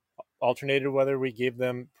alternated whether we gave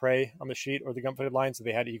them prey on the sheet or the gum-footed line, so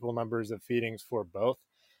they had equal numbers of feedings for both.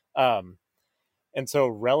 And so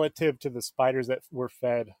relative to the spiders that were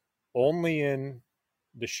fed only in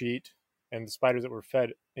the sheet, and the spiders that were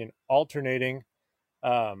fed in alternating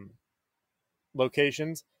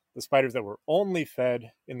locations, the spiders that were only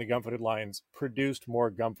fed in the gum-footed lines produced more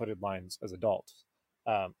gum-footed lines as adults.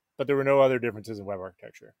 But there were no other differences in web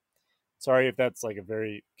architecture. Sorry if that's like a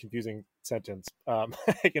very confusing sentence. I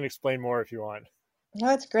can explain more if you want.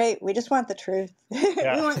 No, it's great. We just want the truth. We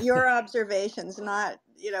Yeah. want your observations, not,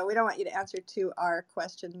 we don't want you to answer to our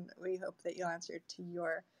question. We hope that you'll answer to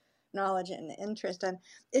your knowledge and interest. And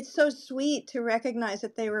it's so sweet to recognize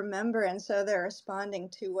that they remember, and so they're responding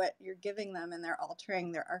to what you're giving them, and they're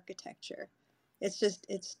altering their architecture. It's just,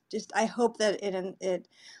 I hope that it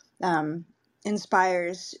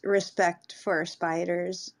inspires respect for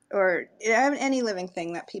spiders, or any living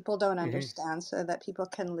thing that people don't understand, so that people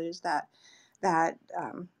can lose that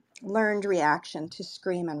learned reaction to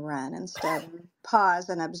scream and run, instead pause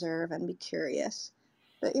and observe and be curious.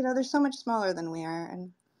 But they're so much smaller than we are,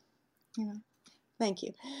 and thank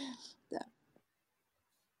you.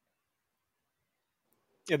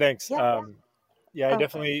 Yeah, thanks. Yeah. Yeah, I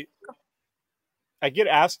definitely, I get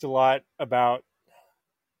asked a lot about,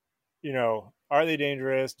 are they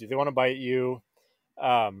dangerous? Do they want to bite you?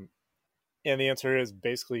 And the answer is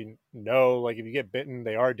basically no. Like if you get bitten,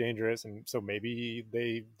 they are dangerous, and so maybe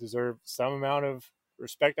they deserve some amount of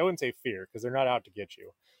respect. I wouldn't say fear because they're not out to get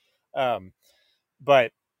you. Um,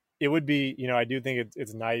 but it would be, I do think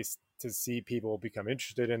it's nice to see people become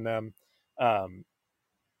interested in them. Um,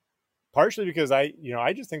 Partially because I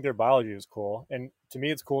just think their biology is cool, and to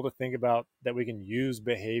me, it's cool to think about that we can use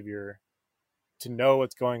behavior to know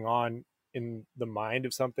what's going on in the mind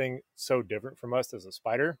of something so different from us as a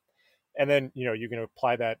spider, and then you can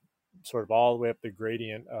apply that sort of all the way up the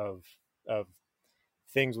gradient of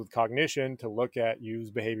things with cognition to look at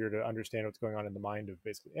use behavior to understand what's going on in the mind of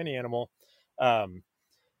basically any animal. um,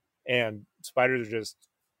 and spiders are just,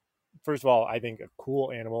 first of all, I think a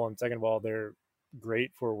cool animal, and second of all, they're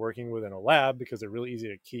great for working within a lab because they're really easy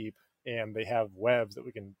to keep, and they have webs that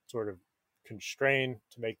we can sort of constrain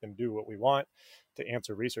to make them do what we want to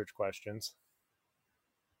answer research questions.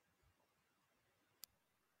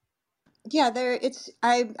 Yeah,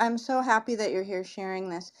 I'm so happy that you're here sharing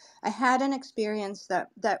this. I had an experience that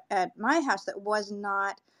at my house that was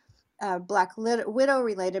not Widow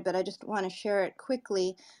related, but I just want to share it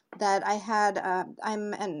quickly. That I had,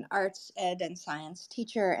 I'm an arts ed and science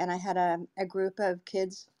teacher, and I had a group of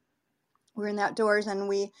kids. We were in the outdoors, and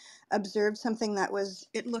we observed something that was,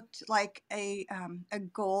 it looked like a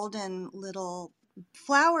golden little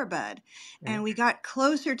flower bud. Mm-hmm. And we got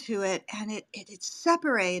closer to it, and it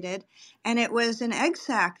separated, and it was an egg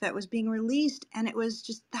sac that was being released, and it was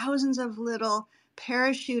just thousands of little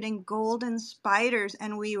parachuting golden spiders.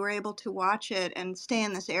 And we were able to watch it and stay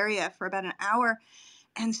in this area for about an hour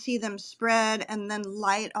and see them spread and then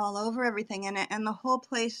light all over everything. And the whole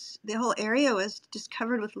place, the whole area was just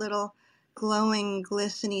covered with little glowing,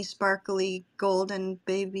 glistening, sparkly, golden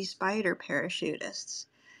baby spider parachutists.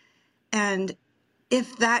 And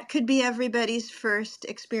if that could be everybody's first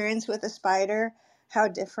experience with a spider, how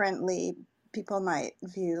differently people might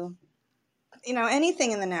view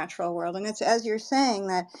anything in the natural world. And it's, as you're saying,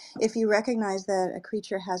 that if you recognize that a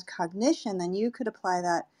creature has cognition, then you could apply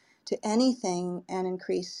that to anything and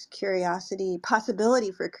increase curiosity,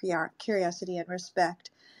 possibility for curiosity and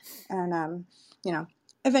respect, and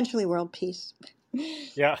eventually world peace.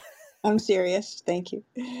 Yeah. I'm serious. Thank you.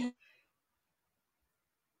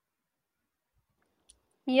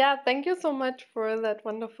 Yeah, thank you so much for that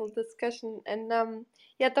wonderful discussion. And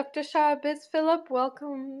yeah, Dr. Shahbiz Philip,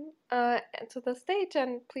 welcome to the stage,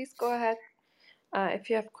 and please go ahead if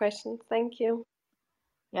you have questions. Thank you.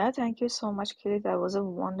 Yeah, thank you so much, Kelly. That was a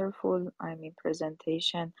wonderful,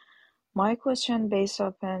 presentation. My question based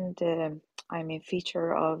upon the,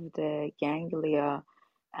 feature of the ganglia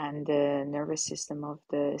and the nervous system of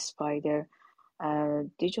the spider.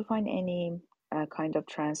 Did you find any kind of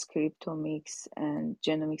transcriptomics and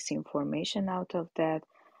genomics information out of that?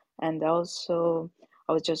 And also,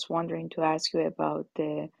 I was just wondering to ask you about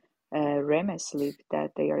the REM sleep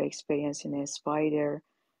that they are experiencing in a spider.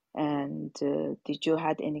 And did you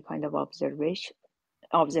had any kind of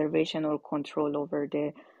observation or control over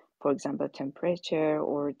the, for example, temperature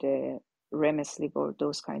or the REM sleep or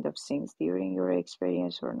those kind of things during your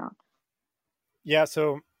experience or not? Yeah.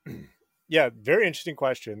 So, yeah, very interesting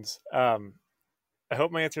questions. I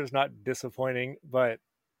hope my answer is not disappointing, but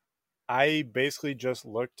I basically just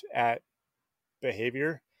looked at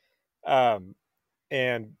behavior, um,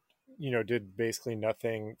 and did basically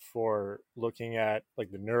nothing for looking at like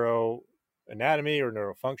the neuro anatomy or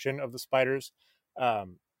neurofunction of the spiders.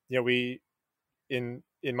 Um, we in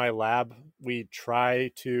my lab we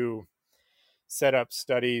try to set up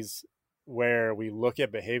studies where we look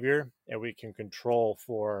at behavior and we can control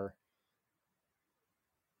for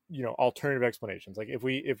alternative explanations. Like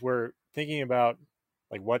if we're thinking about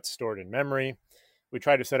like what's stored in memory, we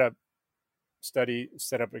try to set up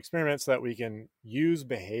experiments so that we can use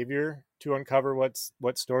behavior to uncover what's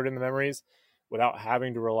stored in the memories without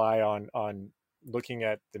having to rely on looking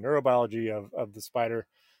at the neurobiology of the spider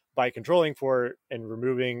by controlling for and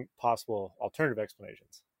removing possible alternative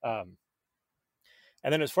explanations. And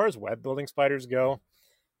then as far as web building spiders go,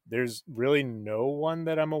 there's really no one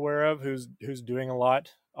that I'm aware of who's doing a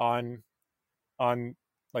lot on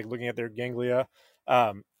like looking at their ganglia.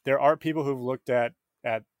 There are people who've looked at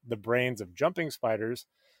the brains of jumping spiders,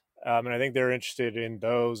 and I think they're interested in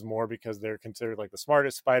those more because they're considered like the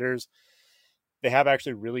smartest spiders. They have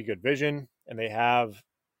actually really good vision, and they have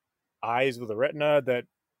eyes with a retina that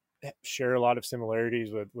share a lot of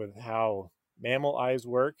similarities with how mammal eyes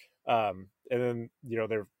work. And then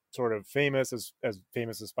they're sort of famous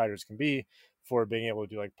as spiders can be for being able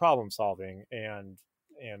to do like problem solving and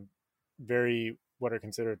very what are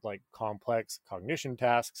considered like complex cognition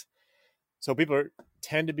tasks. So people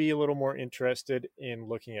tend to be a little more interested in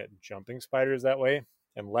looking at jumping spiders that way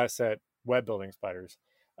and less at web building spiders.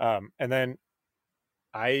 And then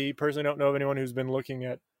I personally don't know of anyone who's been looking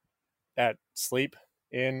at sleep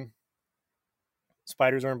in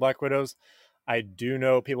spiders or in black widows. I do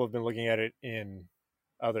know people have been looking at it in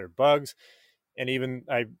other bugs, and even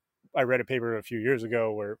I read a paper a few years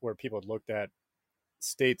ago where people had looked at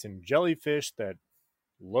states in jellyfish that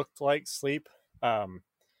looked like sleep. Um,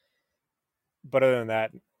 but other than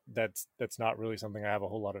that, that's not really something I have a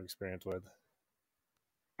whole lot of experience with.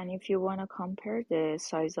 And if you want to compare the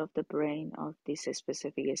size of the brain of this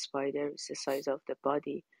specific spider with the size of the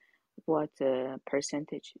body, what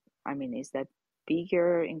percentage, I mean, is that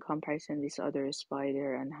bigger in comparison to this other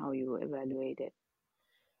spider, and how you evaluate it?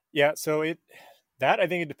 Yeah, so that I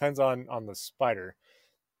think it depends on the spider.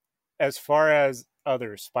 As far as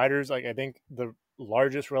other spiders, like I think the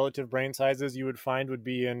largest relative brain sizes you would find would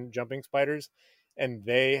be in jumping spiders, and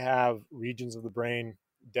they have regions of the brain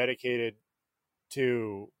dedicated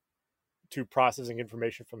to processing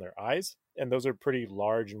information from their eyes, and those are pretty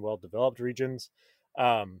large and well developed regions.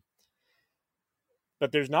 Um,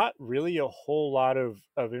 but there's not really a whole lot of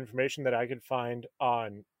information that I could find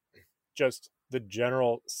on just the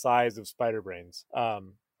general size of spider brains.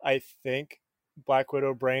 I think black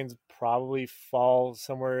widow brains probably fall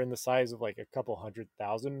somewhere in the size of like a couple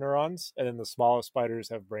 100,000 neurons, and then the smallest spiders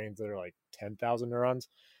have brains that are like 10,000 neurons.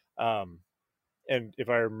 Um, and if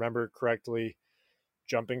I remember correctly,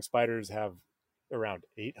 jumping spiders have around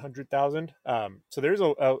 800,000. So there's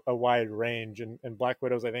a wide range, and black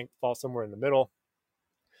widows I think fall somewhere in the middle.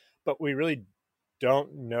 But we really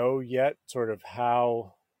don't know yet sort of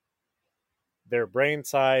how their brain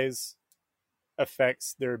size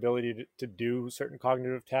affects their ability to do certain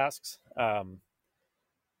cognitive tasks.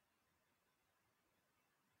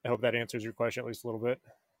 I hope that answers your question at least a little bit.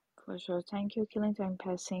 For sure. Thank you, Clinton. I'm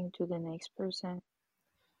passing to the next person.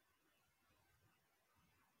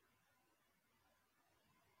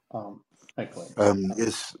 Hi, Clint.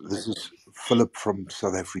 Yes, this is Philip from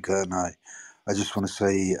South Africa, and I just want to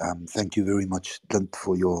say thank you very much, Clint,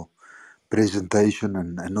 for your presentation,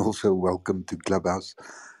 and also welcome to Clubhouse.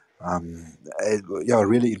 Yeah,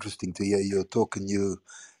 really interesting to hear your talk, and you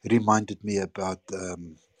reminded me about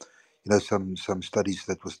some studies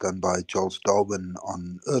that was done by Charles Darwin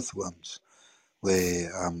on earthworms, where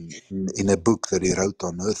in a book that he wrote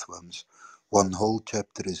on earthworms, one whole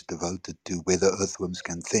chapter is devoted to whether earthworms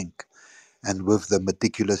can think. And with the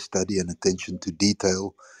meticulous study and attention to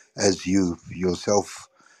detail, as you yourself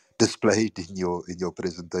displayed in your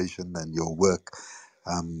presentation and your work,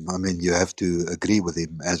 I mean, you have to agree with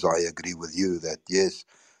him, as I agree with you, that yes,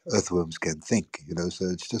 earthworms can think. So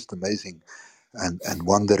it's just amazing, and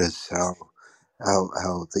wondrous how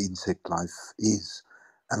the insect life is.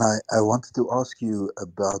 And I wanted to ask you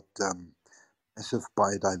about massive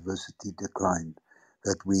biodiversity decline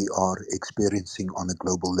that we are experiencing on a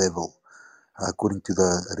global level. According to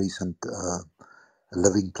the recent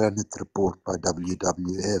Living Planet report by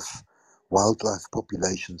WWF, wildlife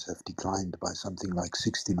populations have declined by something like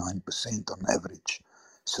 69% on average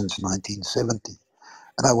since 1970.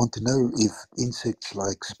 And I want to know if insects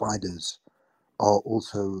like spiders are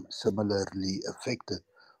also similarly affected,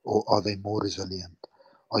 or are they more resilient?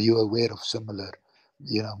 Are you aware of similar,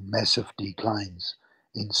 massive declines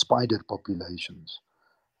in spider populations?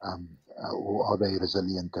 Or are they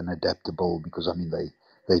resilient and adaptable? Because I mean,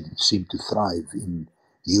 they seem to thrive in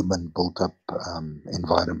human built-up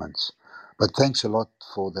environments. But thanks a lot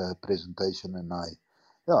for the presentation, and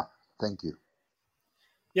yeah, thank you.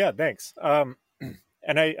 Yeah, thanks.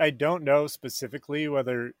 And I don't know specifically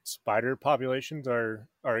whether spider populations are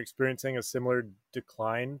experiencing a similar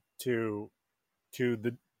decline to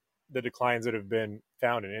the declines that have been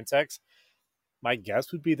found in insects. My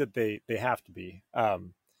guess would be that they have to be,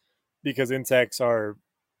 because insects are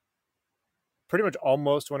pretty much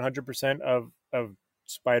almost 100% of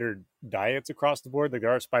spider diets across the board. Like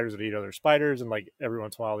there are spiders that eat other spiders, and like every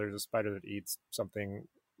once in a while there's a spider that eats something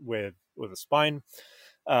with a spine.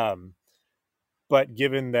 Um, but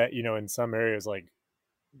given that in some areas like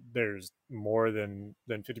there's more than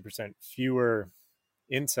 50% fewer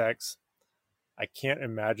insects, I can't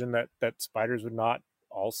imagine that spiders would not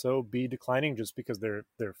also be declining just because their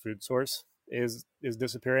food source is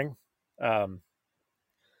disappearing. Um,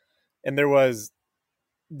 and there was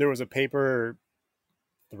a paper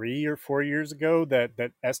 3 or 4 years ago that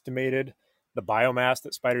estimated the biomass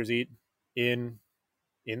that spiders eat in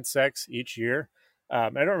insects each year. I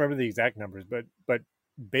don't remember the exact numbers, but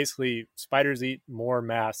basically spiders eat more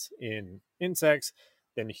mass in insects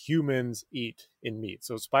than humans eat in meat.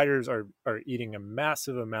 So spiders are eating a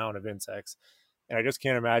massive amount of insects, and I just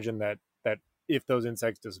can't imagine that if those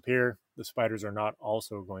insects disappear, the spiders are not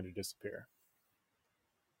also going to disappear.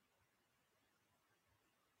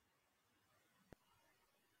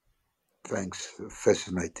 Thanks.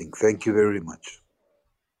 Fascinating. Thank you very much.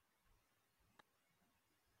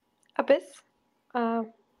 Abyss,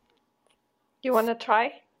 you want to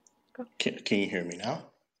try? Go. Can you hear me now?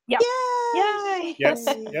 Yeah. Yes! Yay! Yes.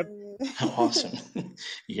 Yep. Awesome.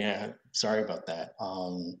 Yeah, sorry about that.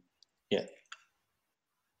 Yeah,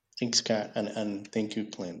 thanks, Scott, and thank you,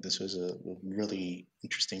 Clint. This was a really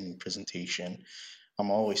interesting presentation. I'm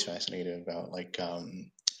always fascinated about like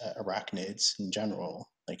arachnids in general,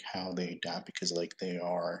 like how they adapt, because like they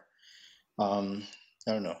are, I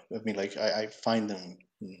don't know. I mean, like I find them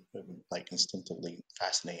like instinctively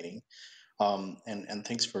fascinating. And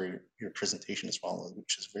thanks for your presentation as well,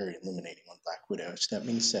 which is very illuminating on Black Widows. That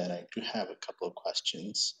being said, I do have a couple of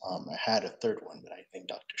questions. I had a third one, but I think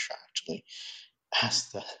Dr. Shah actually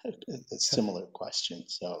asked a similar question.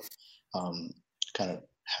 So kind of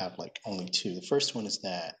have like only two. The first one is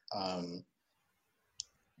that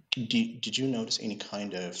did you notice any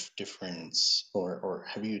kind of difference, or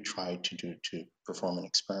have you tried to perform an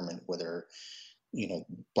experiment whether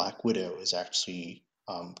Black Widow is actually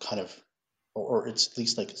kind of, or it's at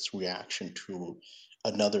least like its reaction to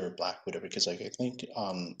another Black Widow, because like I think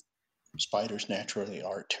spiders naturally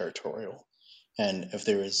are territorial, and if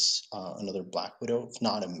there is another Black Widow, if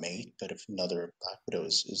not a mate, but if another Black Widow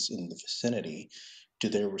is in the vicinity, do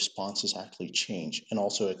their responses actually change? And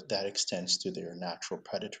also, if that extends to their natural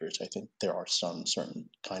predators. I think there are some certain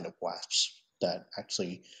kind of wasps that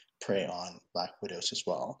actually prey on Black Widows as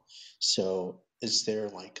well. So, is there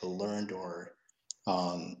like a learned or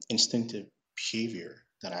instinctive behavior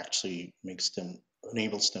that actually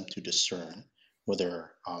enables them to discern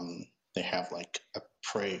whether they have like a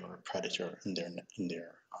prey or a predator in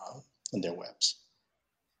their webs?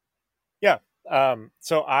 Yeah.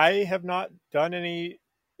 So I have not done any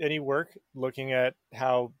work looking at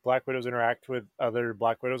how Black Widows interact with other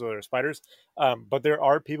Black Widows or other spiders, but there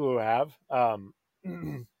are people who have.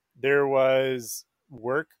 There was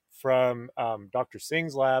work from Dr.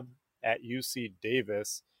 Singh's lab at UC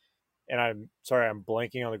Davis, and I'm sorry, I'm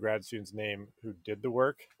blanking on the grad student's name who did the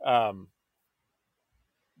work.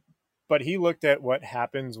 But he looked at what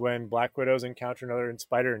happens when Black Widows encounter another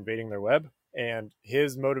spider invading their web, and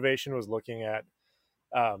his motivation was looking at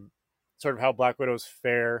sort of how Black Widows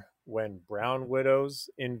fare when brown widows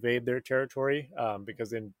invade their territory,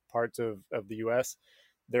 because in parts of the US,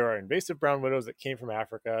 there are invasive brown widows that came from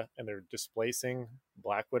Africa and they're displacing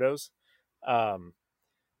Black widows.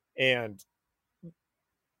 And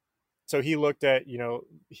so he looked at,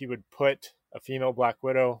 he would put a female Black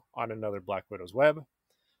Widow on another Black Widow's web,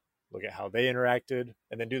 look at how they interacted,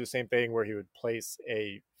 and then do the same thing where he would place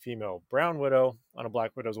a female brown widow on a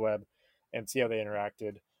Black Widow's web and see how they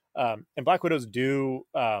interacted. And Black Widows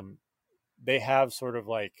they have sort of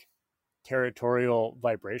like territorial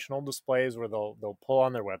vibrational displays where they'll pull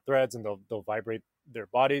on their web threads and they'll vibrate their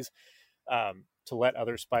bodies to let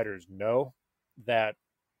other spiders know that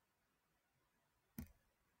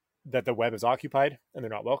the web is occupied and they're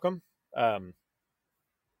not welcome.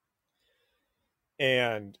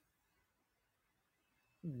 And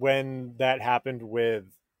when that happened with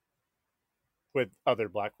other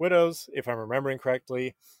Black Widows, if I'm remembering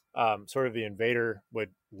correctly, sort of the invader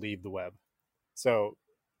would leave the web. So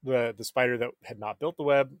the spider that had not built the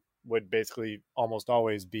web would basically almost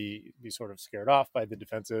always be sort of scared off by the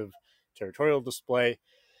defensive territorial display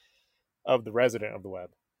of the resident of the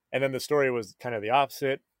web. And then the story was kind of the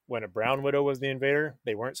opposite. When a brown widow was the invader,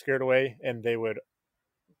 they weren't scared away, and they would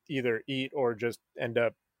either eat or just end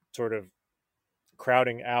up sort of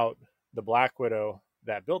crowding out the Black Widow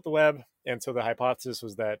that built the web. And so the hypothesis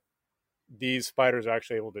was that these spiders are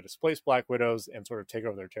actually able to displace Black Widows and sort of take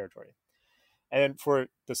over their territory. And for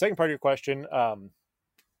the second part of your question,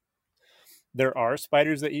 there are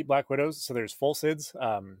spiders that eat Black Widows. So there's pholcids,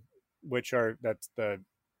 that's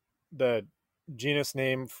the genus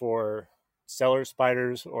name for cellar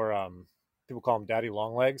spiders, or people call them daddy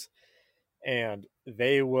longlegs, and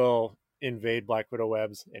they will invade Black Widow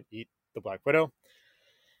webs and eat the Black Widow.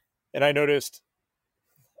 And I noticed,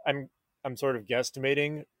 I'm sort of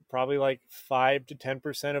guesstimating, probably like 5 to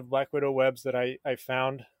 10% of Black Widow webs that I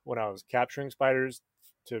found when I was capturing spiders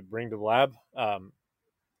to bring to the lab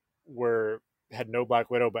had no Black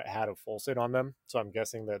Widow but had a pholcid on them. So I'm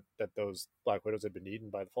guessing that those Black Widows had been eaten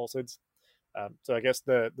by the pholcids. So I guess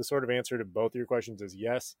the sort of answer to both of your questions is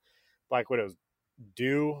yes. Black Widows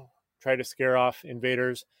do try to scare off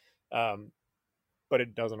invaders. but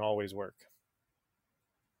it doesn't always work.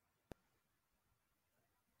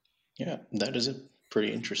 Yeah, that is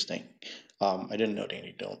pretty interesting. I didn't know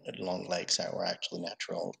that long legs were actually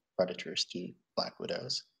natural predators to black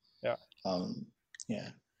widows. Yeah. Yeah.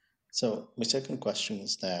 So my second question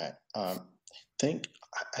is that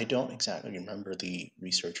I don't exactly remember the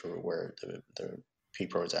research or where the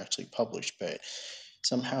paper was actually published, but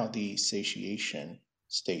somehow the satiation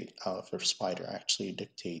state of a spider actually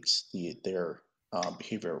dictates their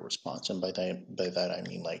behavioral response, and by that I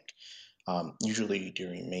mean like usually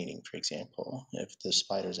during mating, for example, if the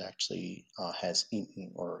spider actually has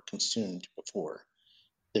eaten or consumed before,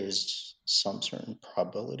 there's some certain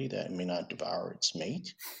probability that it may not devour its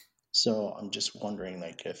mate. So I'm just wondering,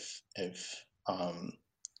 like, if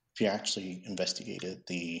you actually investigated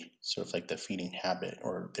the sort of like the feeding habit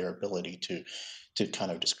or their ability to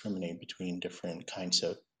kind of discriminate between different kinds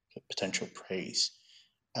of potential preys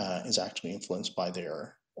is actually influenced by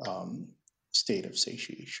their state of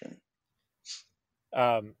satiation.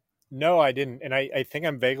 No, I didn't, and I think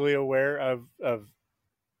I'm vaguely aware of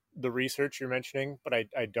the research you're mentioning, but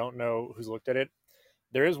I don't know who's looked at it.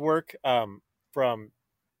 There is work from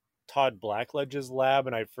Todd Blackledge's lab,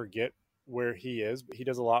 and I forget where he is, but he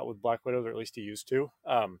does a lot with black widows, or at least he used to.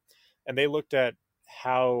 And they looked at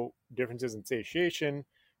how differences in satiation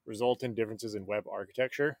result in differences in web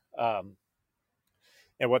architecture. And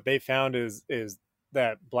what they found is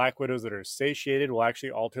that black widows that are satiated will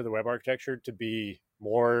actually alter the web architecture to be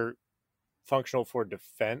more functional for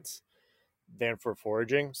defense than for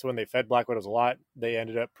foraging. So when they fed black widows a lot, they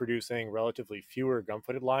ended up producing relatively fewer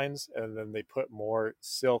gum-footed lines, and then they put more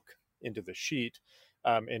silk into the sheet,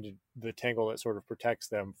 into the tangle that sort of protects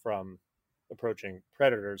them from approaching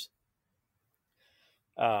predators.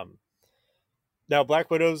 Um, Now,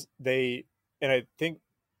 black widows, and I think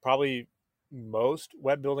probably most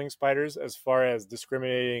web building spiders, as far as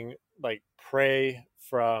discriminating like prey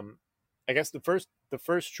from, I guess the first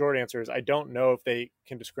short answer is I don't know if they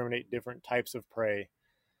can discriminate different types of prey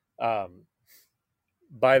um,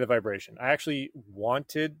 by the vibration. I actually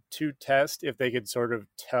wanted to test if they could sort of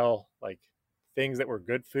tell like things that were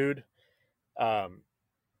good food um,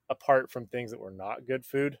 apart from things that were not good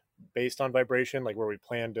food based on vibration, like where we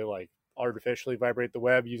plan to like artificially vibrate the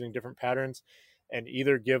web using different patterns and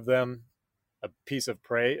either give them a piece of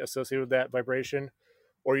prey associated with that vibration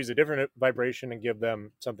or use a different vibration and give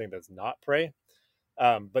them something that's not prey.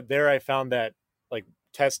 But there I found that like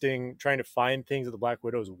testing, trying to find things that the black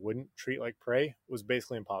widows wouldn't treat like prey was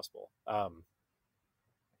basically impossible.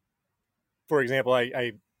 For example,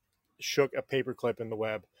 I shook a paperclip in the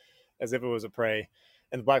web as if it was a prey,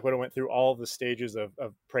 and the black widow went through all of the stages of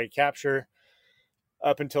prey capture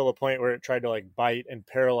up until the point where it tried to like bite and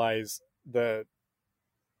paralyze the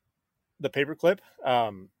paperclip.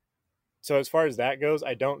 So as far as that goes,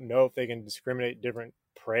 I don't know if they can discriminate different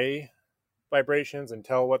prey vibrations and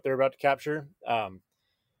tell what they're about to capture.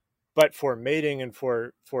 But for mating and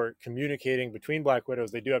for communicating between black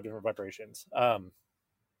widows, they do have different vibrations.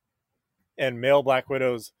 And male black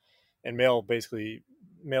widows and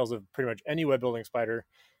males of pretty much any web building spider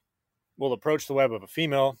will approach the web of a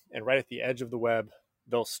female, and right at the edge of the web,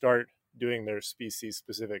 they'll start doing their species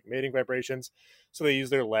specific mating vibrations. So they use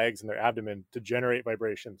their legs and their abdomen to generate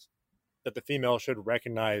vibrations that the female should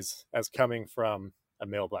recognize as coming from a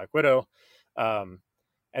male black widow. Um,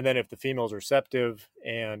 and then if the female is receptive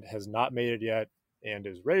and has not mated yet and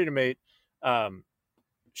is ready to mate,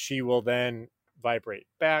 she will then vibrate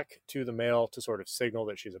back to the male to sort of signal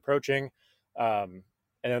that she's approaching. And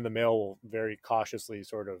then the male will very cautiously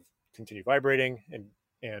sort of continue vibrating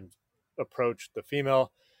and approach the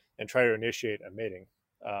female and try to initiate a mating.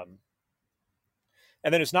 And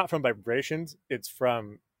then it's not from vibrations, it's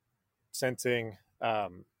from sensing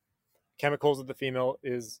chemicals that the female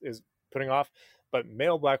is putting off. But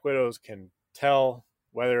male black widows can tell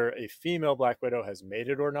whether a female black widow has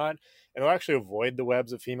mated or not, and they'll actually avoid the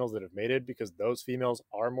webs of females that have mated because those females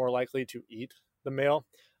are more likely to eat the male.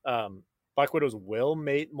 Black widows will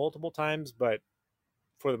mate multiple times, but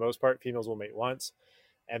for the most part, females will mate once,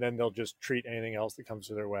 and then they'll just treat anything else that comes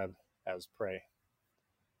to their web as prey.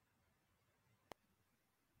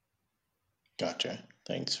 Gotcha.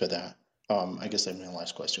 Thanks for that. I guess my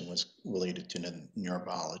last question was related to the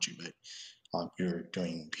neurobiology, but you're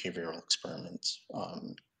doing behavioral experiments.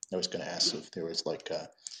 I was going to ask if there was like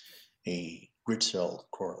a grid cell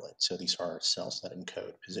correlate. So these are cells that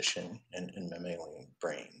encode position in mammalian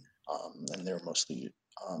brain, and they're mostly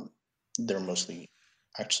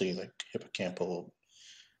actually like hippocampal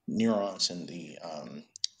neurons in the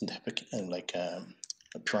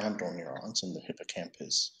pyramidal neurons in the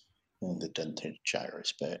hippocampus the dentate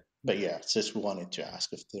gyrus. But yeah, just wanted to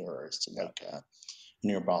ask if there is like a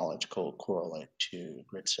neurobiological correlate to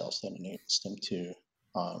grid cells that enables them to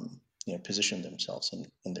position themselves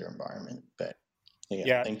in their environment. But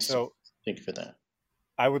yeah, thank you for that.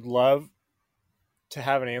 I would love to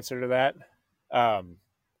have an answer to that.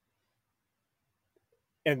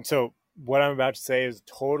 And so what I'm about to say is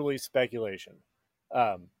totally speculation.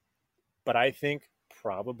 But I think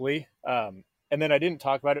probably, and then I didn't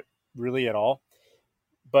talk about it really at all,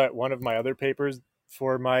 but one of my other papers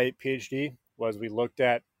for my PhD was we looked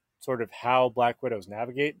at sort of how black widows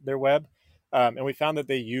navigate their web. And we found that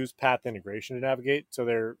they use path integration to navigate. So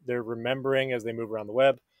they're remembering as they move around the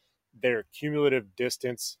web, their cumulative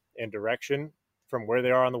distance and direction from where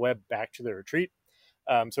they are on the web back to their retreat.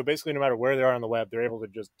 So basically, no matter where they are on the web, they're able to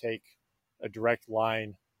just take a direct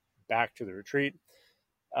line back to the retreat,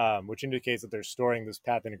 which indicates that they're storing this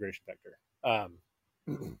path integration vector.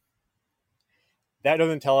 That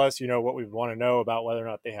doesn't tell us, what we want to know about whether or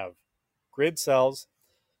not they have grid cells.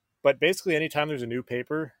 But basically, anytime there's a new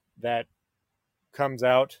paper that comes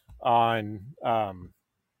out on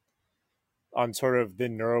sort of the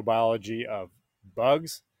neurobiology of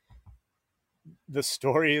bugs, the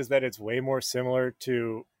story is that it's way more similar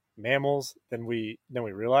to mammals than we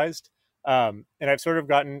realized. And I've sort of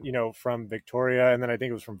gotten, from Victoria, and then I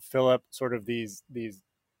think it was from Philip, sort of these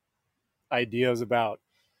ideas about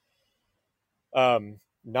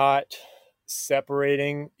not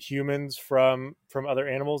separating humans from other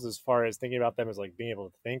animals as far as thinking about them as like being able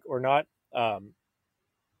to think or not.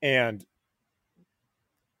 And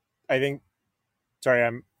I think, sorry,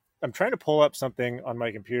 I'm trying to pull up something on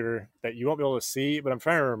my computer that you won't be able to see, but I'm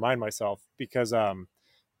trying to remind myself because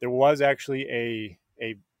there was actually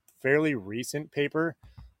a fairly recent paper,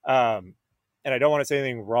 and I don't want to say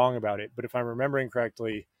anything wrong about it, but if I'm remembering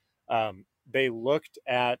correctly, they looked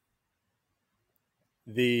at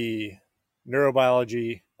the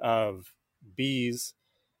neurobiology of bees,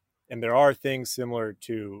 and there are things similar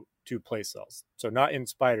to place cells. So not in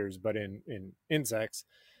spiders, but in insects,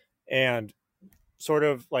 and sort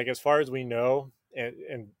of like as far as we know,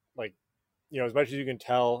 and like as much as you can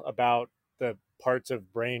tell about the parts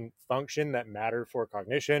of brain function that matter for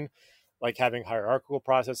cognition, like having hierarchical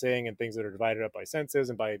processing and things that are divided up by senses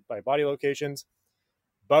and by body locations,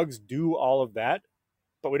 bugs do all of that,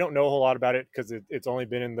 but we don't know a whole lot about it because it's only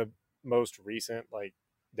been in the most recent like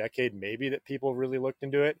decade maybe that people really looked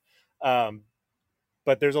into it.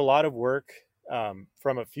 But there's a lot of work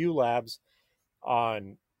from a few labs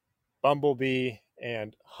on bumblebee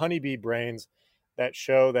and honeybee brains that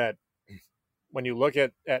show that when you look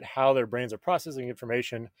at how their brains are processing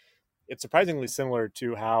information, it's surprisingly similar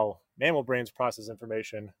to how mammal brains process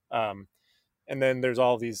information. And then there's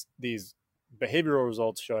all these behavioral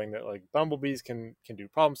results showing that like bumblebees can do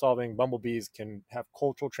problem solving, bumblebees can have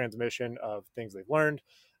cultural transmission of things they've learned.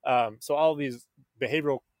 So all of these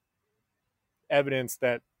behavioral evidence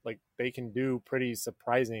that like they can do pretty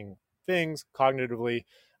surprising things cognitively,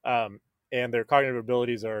 and their cognitive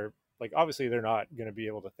abilities are like, obviously they're not going to be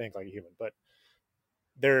able to think like a human, but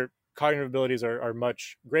their cognitive abilities are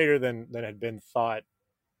much greater than had been thought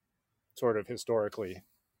sort of historically.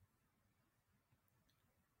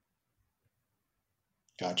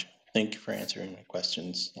 Gotcha. Thank you for answering my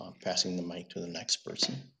questions. Passing the mic to the next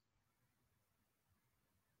person.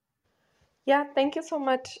 Yeah, thank you so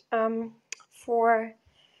much for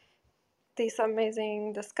this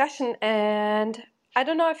amazing discussion. And I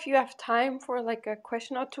don't know if you have time for like a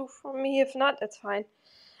question or two from me. If not, it's fine.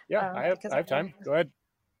 Yeah, I have time. Go ahead.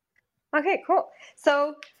 Okay, cool.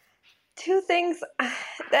 So 2 things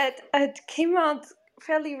that came out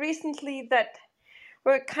fairly recently that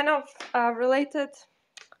were kind of related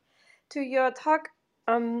to your talk.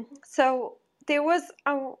 So there was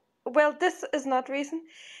well, this is not recent.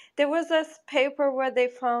 There was this paper where they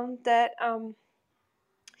found that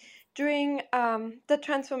during the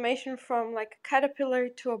transformation from like a caterpillar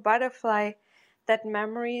to a butterfly, that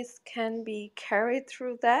memories can be carried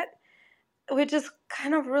through that, which is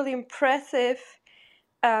kind of really impressive.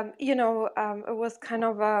 It was kind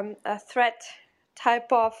of a threat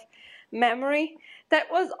type of memory.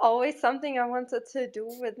 That was always something I wanted to do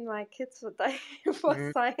with my kids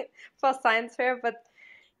for science fair, but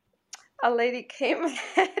a lady came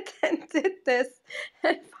ahead and did this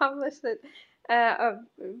and published it.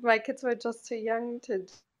 My kids were just too young to.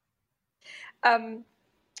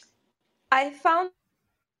 I found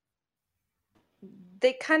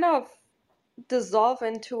they kind of dissolve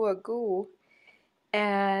into a goo,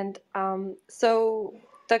 and so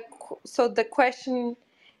the question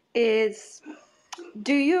is,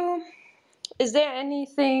 is there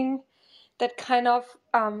anything that kind of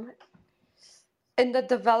in the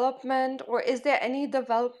development, or is there any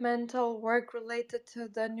developmental work related to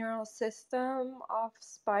the neural system of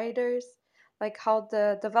spiders, like how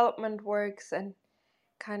the development works and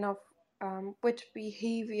kind of which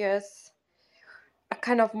behaviors are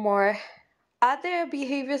kind of more, are there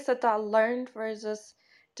behaviors that are learned versus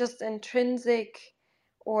just intrinsic,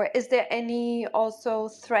 or is there any also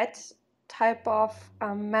threat type of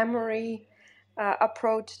memory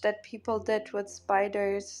approach that people did with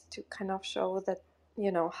spiders to kind of show that,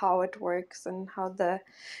 you know, how it works and how the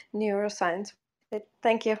neuroscience.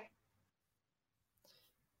 Thank you.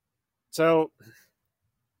 So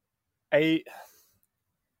I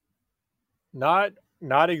not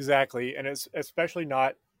exactly, and it's especially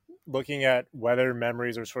not looking at whether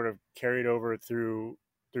memories are sort of carried over through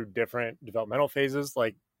different developmental phases,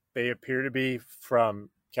 like they appear to be from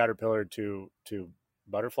caterpillar to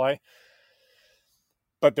butterfly.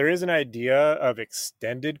 But there is an idea of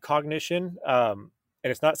extended cognition, and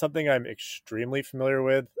it's not something I'm extremely familiar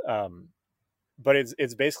with. But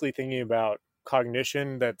it's basically thinking about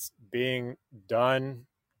cognition that's being done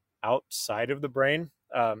outside of the brain.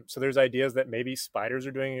 So there's ideas that maybe spiders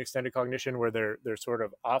are doing extended cognition, where they're sort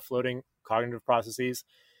of offloading cognitive processes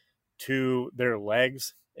to their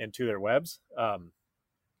legs and to their webs.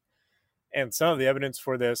 And some of the evidence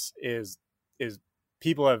for this is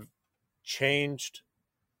people have changed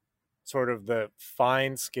sort of the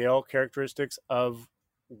fine scale characteristics of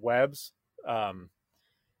webs, um,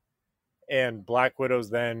 and black widows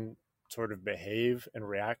then sort of behave and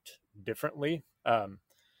react differently.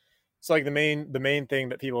 So like the main thing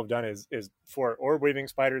that people have done is for orb weaving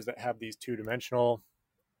spiders that have these 2-dimensional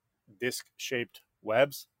disc shaped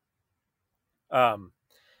webs, um,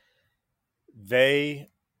 they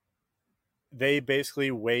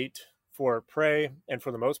basically wait for prey, and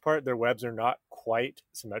for the most part their webs are not quite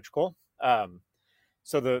symmetrical.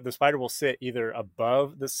 So the spider will sit either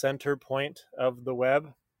above the center point of the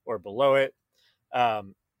web or below it. I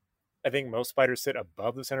think most spiders sit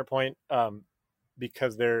above the center point,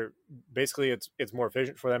 because they're basically it's more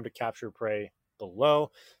efficient for them to capture prey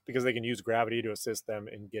below, because they can use gravity to assist them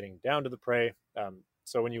in getting down to the prey.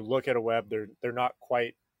 So when you look at a web, they're not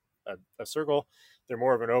quite a circle; they're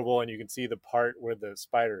more of an oval, and you can see the part where the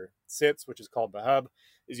spider sits, which is called the hub,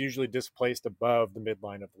 is usually displaced above the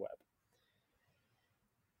midline of the web.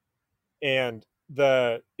 And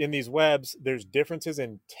in these webs, there's differences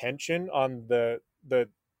in tension on the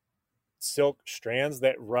silk strands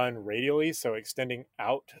that run radially, so extending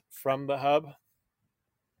out from the hub,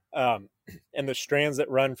 and the strands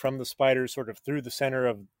that run from the spider sort of through the center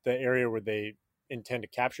of the area where they intend to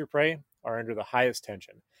capture prey are under the highest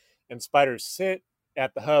tension. And spiders sit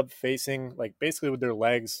at the hub facing, like, basically with their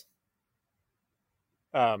legs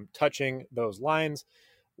touching those lines,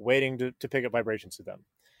 waiting to pick up vibrations to them.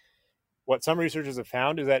 What some researchers have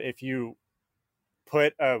found is that if you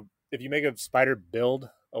make a spider build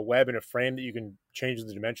a web in a frame that you can change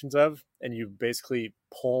the dimensions of, and you basically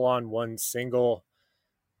pull on one single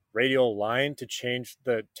radial line to change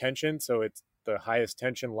the tension, so it's the highest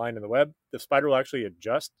tension line in the web, the spider will actually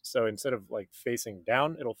adjust. So instead of like facing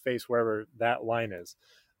down, it'll face wherever that line is.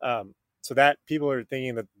 So that people are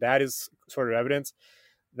thinking that is sort of evidence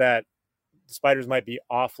that spiders might be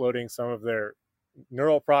offloading some of their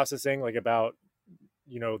neural processing, like about,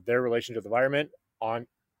 their relation to the environment, on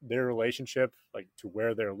their relationship, like to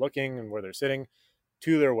where they're looking and where they're sitting,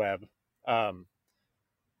 to their web. And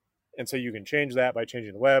so you can change that by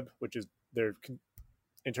changing the web, which is they're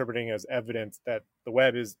interpreting as evidence that the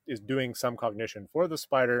web is doing some cognition for the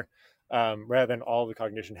spider, rather than all the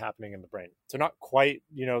cognition happening in the brain. So not quite,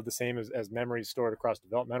 the same as memories stored across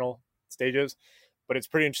developmental stages, but it's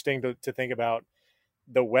pretty interesting to think about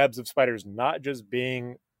the webs of spiders not just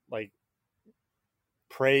being like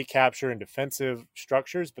prey capture and defensive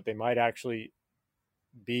structures, but they might actually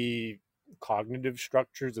be cognitive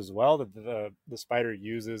structures as well that the spider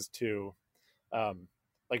uses to,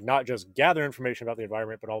 like, not just gather information about the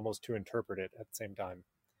environment, but almost to interpret it at the same time.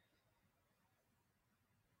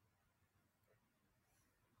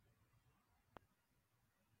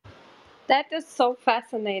 That is so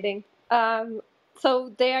fascinating.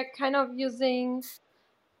 So they are kind of using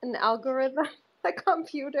an algorithm, a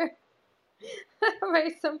computer.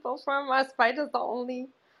 Very simple form. Our spiders are the only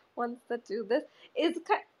ones that do this.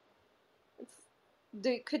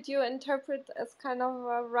 Could you interpret as kind of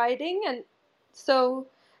a writing, and so,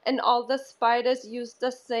 and all the spiders use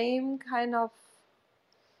the same kind of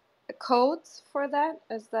codes for that?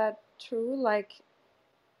 Is that true? Like,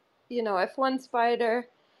 if one spider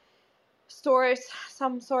stores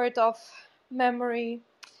some sort of memory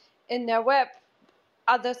in their web,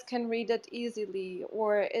 others can read it easily,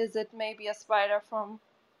 or is it maybe a spider from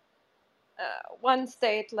one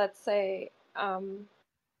state, let's say,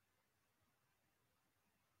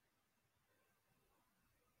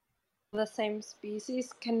 the same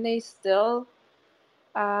species? Can they still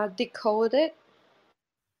decode it?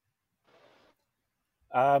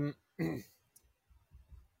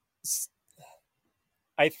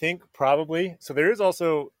 I think probably. So there is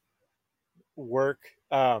also work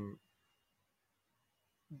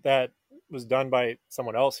that was done by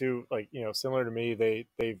someone else who, like, similar to me,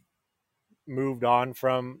 they've moved on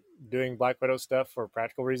from doing Black Widow stuff for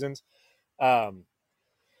practical reasons. But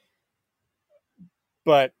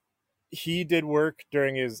he did work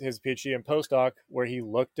during his PhD and postdoc where he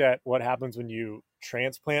looked at what happens when you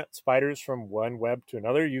transplant spiders from one web to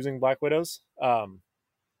another using Black Widows.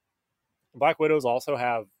 Black Widows also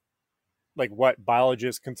have like what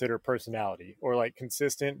biologists consider personality, or like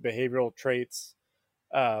consistent behavioral traits.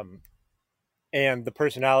 Um, and the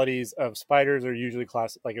personalities of spiders are usually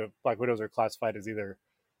like Black Widows are classified as either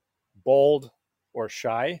bold or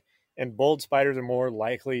shy, and bold spiders are more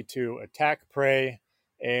likely to attack prey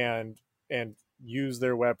and and use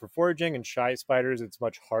their web for foraging, and shy spiders, it's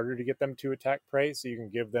much harder to get them to attack prey, so you can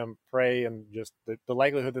give them prey, and just the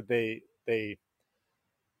likelihood that they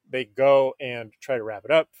go and try to wrap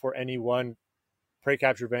it up for any one prey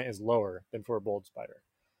capture event is lower than for a bold spider.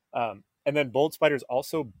 And then bold spiders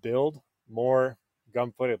also build more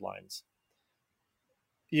gum-footed lines,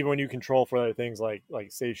 even when you control for other things like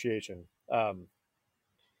satiation.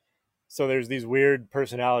 So there's these weird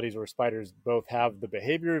personalities where spiders both have the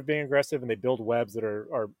behavior of being aggressive, and they build webs that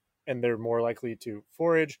are and they're more likely to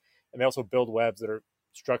forage, and they also build webs that are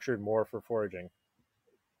structured more for foraging.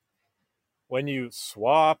 When you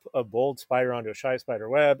swap a bold spider onto a shy spider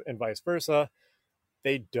web and vice versa,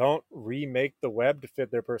 they don't remake the web to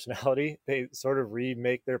fit their personality. They sort of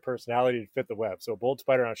remake their personality to fit the web. So a bold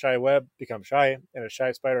spider on a shy web becomes shy, and a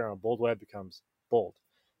shy spider on a bold web becomes bold.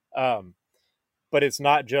 But it's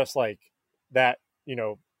not just like that,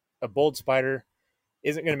 a bold spider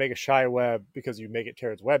isn't going to make a shy web because you make it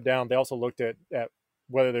tear its web down. They also looked at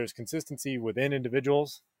whether there's consistency within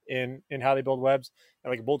individuals in how they build webs.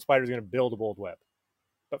 And like a bold spider is going to build a bold web.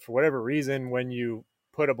 But for whatever reason, when you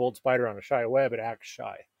put a bold spider on a shy web, it acts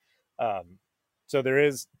shy. So there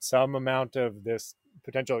is some amount of this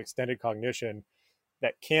potential extended cognition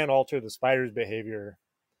that can alter the spider's behavior,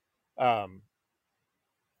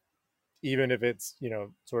 even if it's,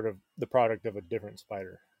 sort of the product of a different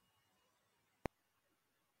spider.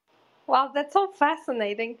 Wow, that's so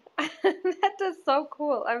fascinating. That is so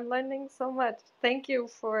cool. I'm learning so much. Thank you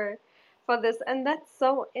for this, and that's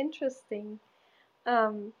so interesting.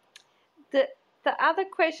 Um, the the other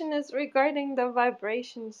question is regarding the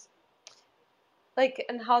vibrations, like,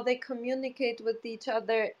 and how they communicate with each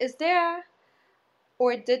other. Is there,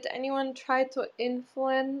 or did anyone try to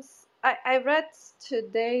influence? I read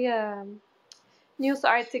today news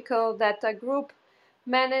article that a group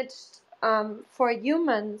managed for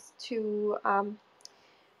humans to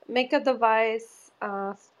make a device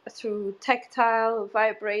through tactile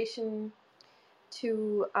vibration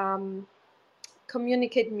to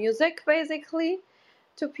communicate music basically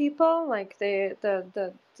to people, like the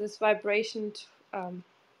this vibration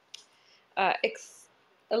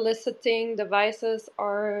eliciting devices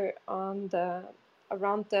are on the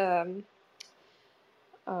around the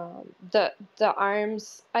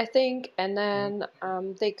arms, I think, and then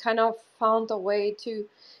they kind of found a way to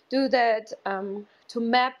do that, to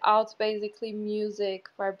map out basically music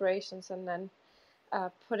vibrations, and then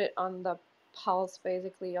put it on the pulse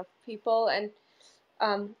basically of people. And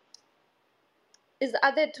um,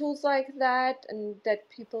 are there tools like that, and that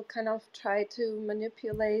people kind of try to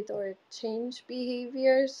manipulate or change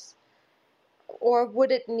behaviors, or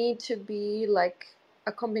would it need to be like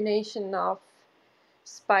a combination of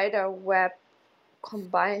spider web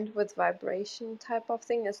combined with vibration type of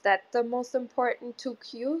thing? Is that the most important two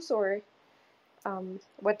cues, or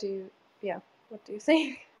what do you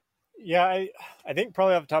think? Yeah, I think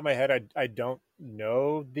probably off the top of my head, I don't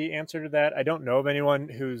know the answer to that. I don't know of anyone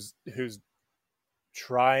who's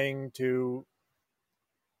trying to,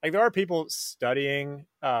 like, there are people studying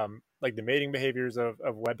like the mating behaviors of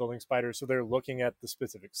web building spiders, so they're looking at the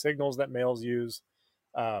specific signals that males use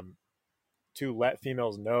um, to let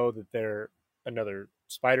females know that they're another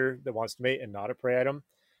spider that wants to mate and not a prey item.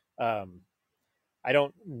 um, I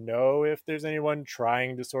don't know if there's anyone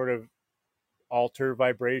trying to sort of alter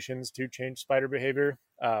vibrations to change spider behavior.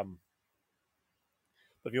 But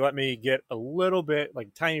if you let me get a little bit, like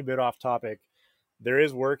tiny bit off topic, there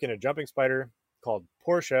is work in a jumping spider called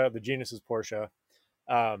Portia. The genus is Portia.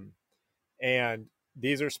 Um, and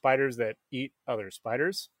these are spiders that eat other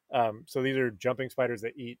spiders. So these are jumping spiders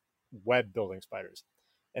that eat web building spiders.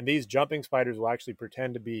 And these jumping spiders will actually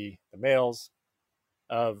pretend to be the males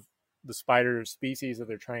of the spider species that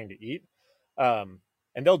they're trying to eat.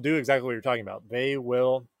 And they'll do exactly what you're talking about. They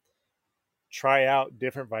will try out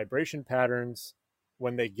different vibration patterns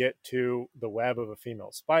when they get to the web of a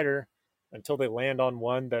female spider until they land on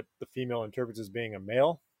one that the female interprets as being a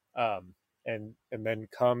male, and then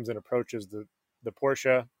comes and approaches the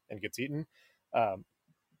Portia and gets eaten. Um,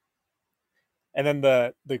 and then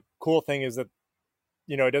the cool thing is that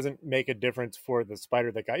it doesn't make a difference for the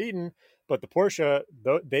spider that got eaten, but the Portia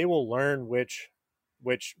they will learn which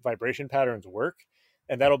vibration patterns work,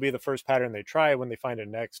 and that'll be the first pattern they try when they find a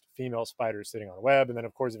next female spider sitting on a web. And then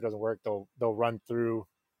of course if it doesn't work, they'll run through.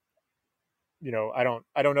 I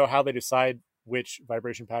don't know how they decide which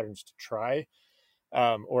vibration patterns to try,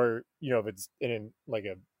 or if it's in like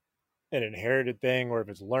an inherited thing, or if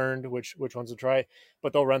it's learned which ones to try,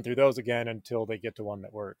 but they'll run through those again until they get to one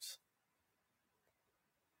that works.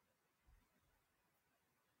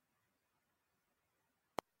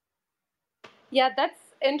 Yeah, that's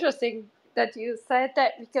interesting that you said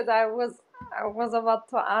that, because I was about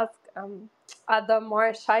to ask, are the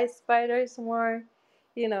more shy spiders more,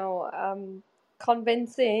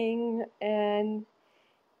 convincing and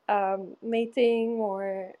mating,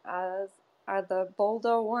 or are the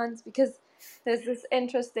bolder ones? Because there's this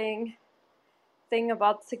interesting thing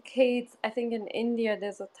about cicadas. I think in India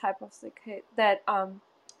there's a type of cicada that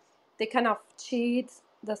they kind of cheat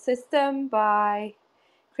the system by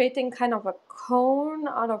creating kind of a cone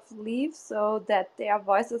out of leaves so that their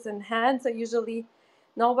voice is enhanced. So usually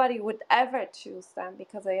nobody would ever choose them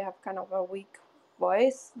because they have kind of a weak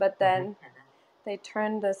voice, but then they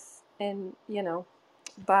turn this in,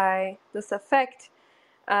 by this effect,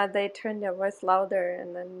 they turn their voice louder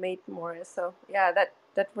and then mate more. So yeah, that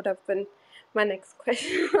would have been my next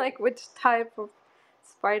question, like which type of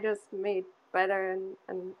spiders mate better,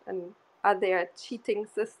 and are there cheating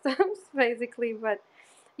systems basically. But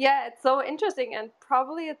yeah, it's so interesting, and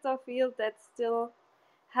probably it's a field that still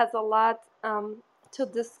has a lot to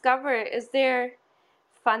discover. Is there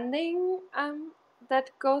funding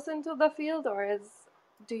that goes into the field, or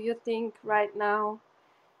do you think right now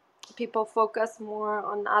people focus more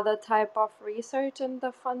on other type of research in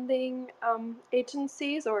the funding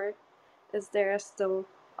agencies, or is there still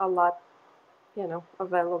a lot,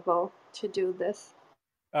 available to do this?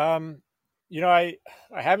 I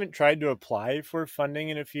haven't tried to apply for funding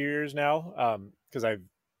in a few years now, because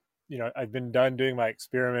I've been done doing my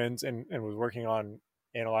experiments and was working on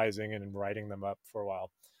analyzing and writing them up for a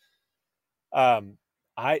while.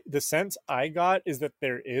 The sense I got is that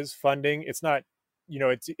there is funding. It's not,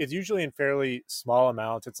 it's usually in fairly small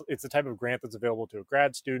amounts. It's the type of grant that's available to a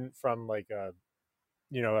grad student from like a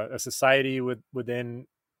society within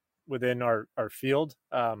our field.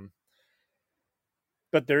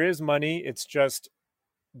 But there is money. It's just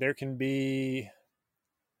there can be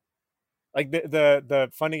like the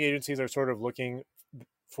funding agencies are sort of looking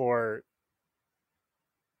for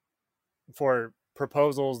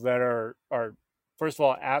proposals that are first of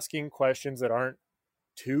all asking questions that aren't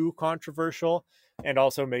too controversial, and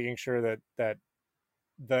also making sure that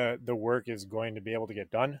the work is going to be able to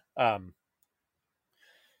get done.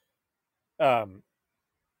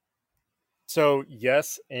 So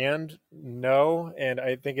yes and no, and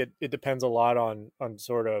I think it depends a lot on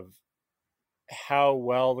sort of how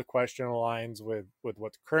well the question aligns with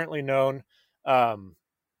what's currently known.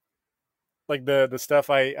 Like the stuff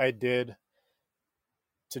I did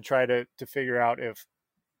to try to figure out if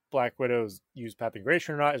black widows use path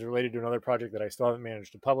integration or not is related to another project that I still haven't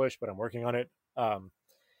managed to publish, but I'm working on it.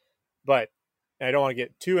 But I don't want to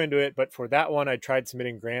get too into it, but for that one I tried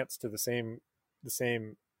submitting grants to the same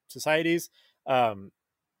societies,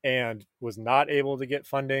 and was not able to get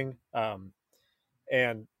funding.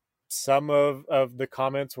 And some of the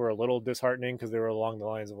comments were a little disheartening because they were along the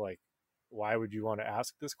lines of like, why would you want to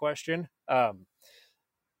ask this question? But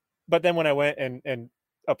then when I went and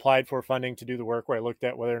applied for funding to do the work, where I looked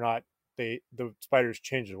at whether or not the spiders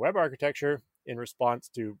changed the web architecture in response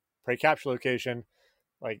to prey capture location,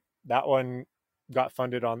 like that one got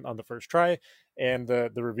funded on the first try, and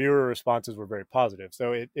the reviewer responses were very positive.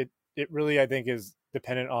 So it really, I think, is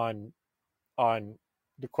dependent on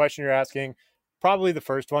the question you're asking. Probably the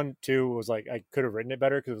first one too was like I could have written it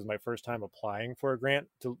better because it was my first time applying for a grant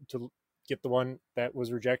to get the one that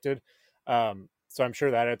was rejected. So I'm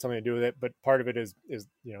sure that had something to do with it. But part of it is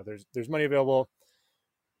there's money available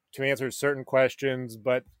to answer certain questions,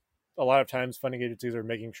 but a lot of times funding agencies are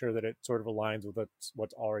making sure that it sort of aligns with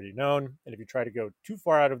what's already known. And if you try to go too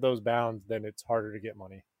far out of those bounds, then it's harder to get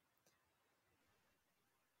money.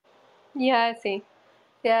 Yeah, I see.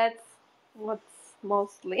 Yeah, it's what's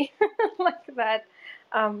mostly like that.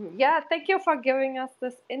 Yeah, thank you for giving us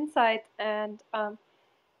this insight. And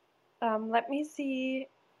let me see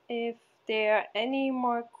if there are any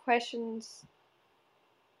more questions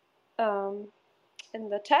um, in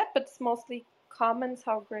the chat, but it's mostly comments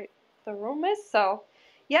how great the room is. So,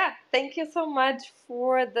 yeah, thank you so much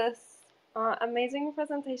for this amazing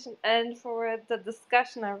presentation and for the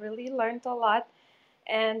discussion. I really learned a lot.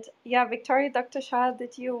 And yeah, Victoria, Dr. Shah,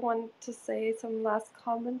 did you want to say some last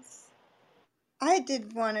comments? I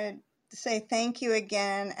did want to say thank you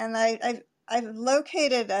again, and I've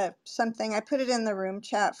located something. I put it in the room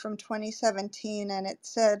chat from 2017, and it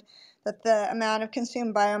said that the amount of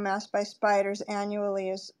consumed biomass by spiders annually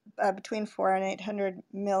is between 4 and 800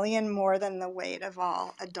 million more than the weight of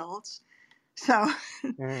all adults. So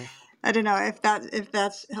Mm-hmm. I don't know if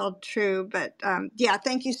that's held true, but yeah,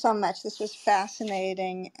 thank you so much. This was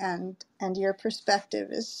fascinating, and your perspective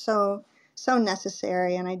is so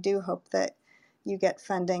necessary, and I do hope that you get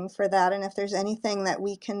funding for that. And if there's anything that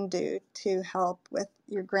we can do to help with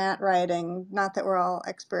your grant writing, not that we're all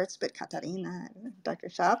experts, but Katarina and Dr.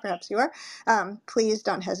 Shah, perhaps you are, please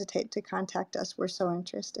don't hesitate to contact us. We're so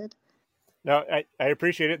interested. No, I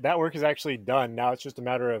appreciate it. That work is actually done. Now it's just a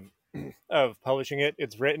matter of publishing it.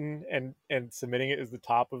 It's written, and submitting it is the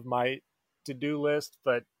top of my to-do list,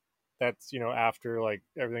 but that's, after like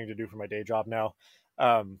everything to do for my day job now.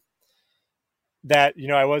 That,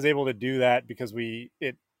 I was able to do that because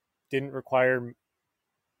it didn't require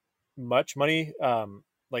much money.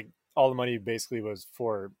 Like all the money basically was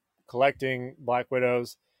for collecting black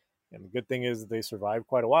widows, and the good thing is they survived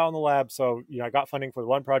quite a while in the lab. So I got funding for the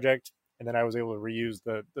one project, and then I was able to reuse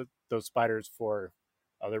those spiders for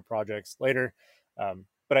other projects later.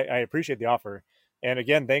 But I appreciate the offer, and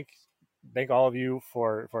again, thank all of you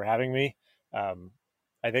for having me.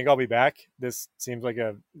 I think I'll be back. This seems like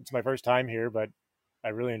it's my first time here, but I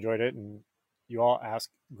really enjoyed it, and you all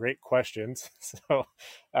ask great questions. So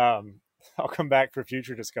I'll come back for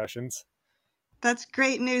future discussions. That's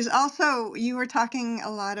great news. Also, you were talking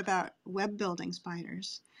a lot about web building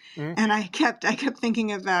spiders. Mm-hmm. And I kept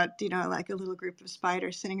thinking about, like a little group of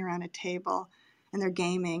spiders sitting around a table, and they're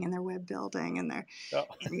gaming and they're web building and they're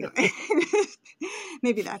anyway.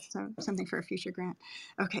 Maybe that's something for a future grant.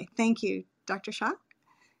 Okay, thank you, Dr. Shah.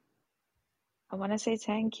 I want to say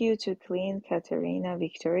thank you to Clean, Katerina,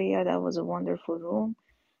 Victoria. That was a wonderful room.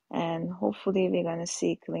 And hopefully we're going to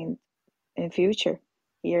see Clean in future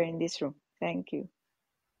here in this room. Thank you.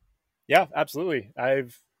 Yeah, absolutely.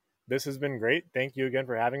 This has been great. Thank you again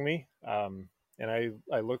for having me. And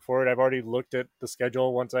I look forward. I've already looked at the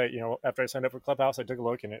schedule once after I signed up for Clubhouse, I took a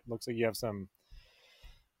look, and it looks like you have some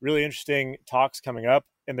really interesting talks coming up.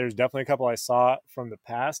 And there's definitely a couple I saw from the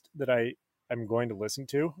past that I'm going to listen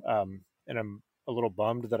to. And I'm a little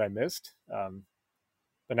bummed that I missed.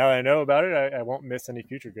 But now that I know about it, I won't miss any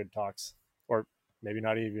future good talks, or maybe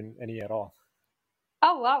not even any at all.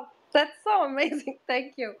 Oh, wow. That's so amazing.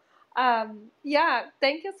 Thank you. Yeah,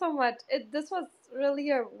 thank you so much. This was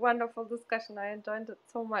really a wonderful discussion. I enjoyed it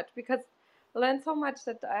so much because I learned so much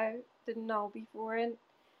that I didn't know before. And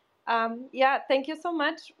yeah, thank you so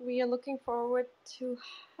much. We are looking forward to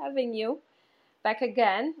having you back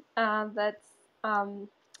again. That's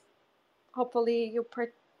hopefully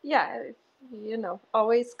yeah, if,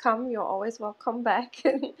 always come. You're always welcome back.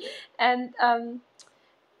 And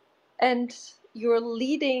you're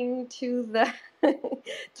leading to the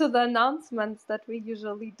to the announcements that we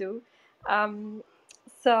usually do.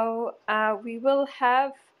 So we will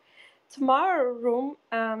have tomorrow room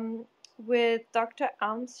with Dr.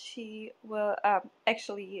 Alms. She will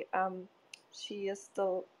she is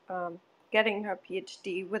still getting her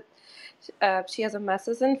PhD with. She has a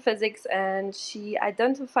master's in physics, and she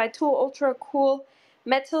identified two ultra cool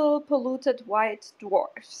metal polluted white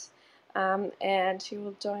dwarfs. And she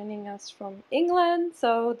will joining us from England.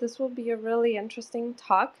 So this will be a really interesting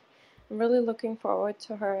talk. I'm really looking forward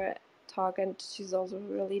to her talk, and she's also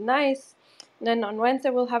really nice. And then on Wednesday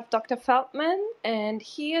we'll have Dr. Feldman, and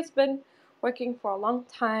he has been working for a long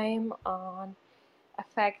time on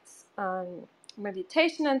effects on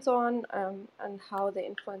meditation and so on, and how they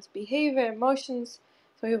influence behavior, emotions.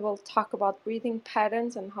 So he will talk about breathing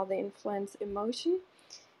patterns and how they influence emotion.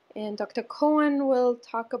 And Dr. Cohen will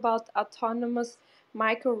talk about autonomous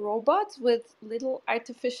micro robots with little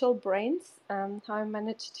artificial brains, how I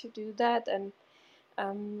managed to do that. And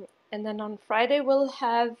then on Friday we'll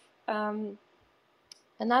have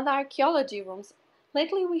another archaeology room.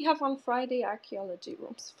 lately we have on Friday archaeology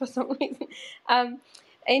rooms for some reason.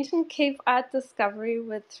 Ancient cave art discovery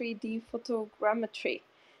with 3D photogrammetry,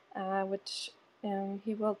 which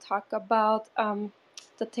he will talk about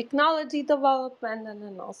the technology development and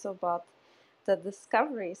then also about the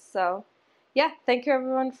discoveries. So, yeah, thank you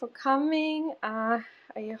everyone for coming. I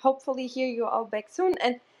hopefully hear you all back soon.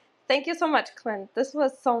 And thank you so much, Clint. This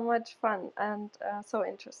was so much fun and so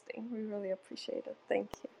interesting. We really appreciate it. Thank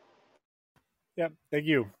you. Yep. Thank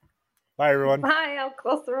you. Bye, everyone. Bye. I'll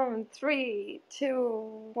close the room in 3,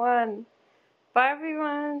 2, 1. Bye,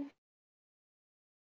 everyone.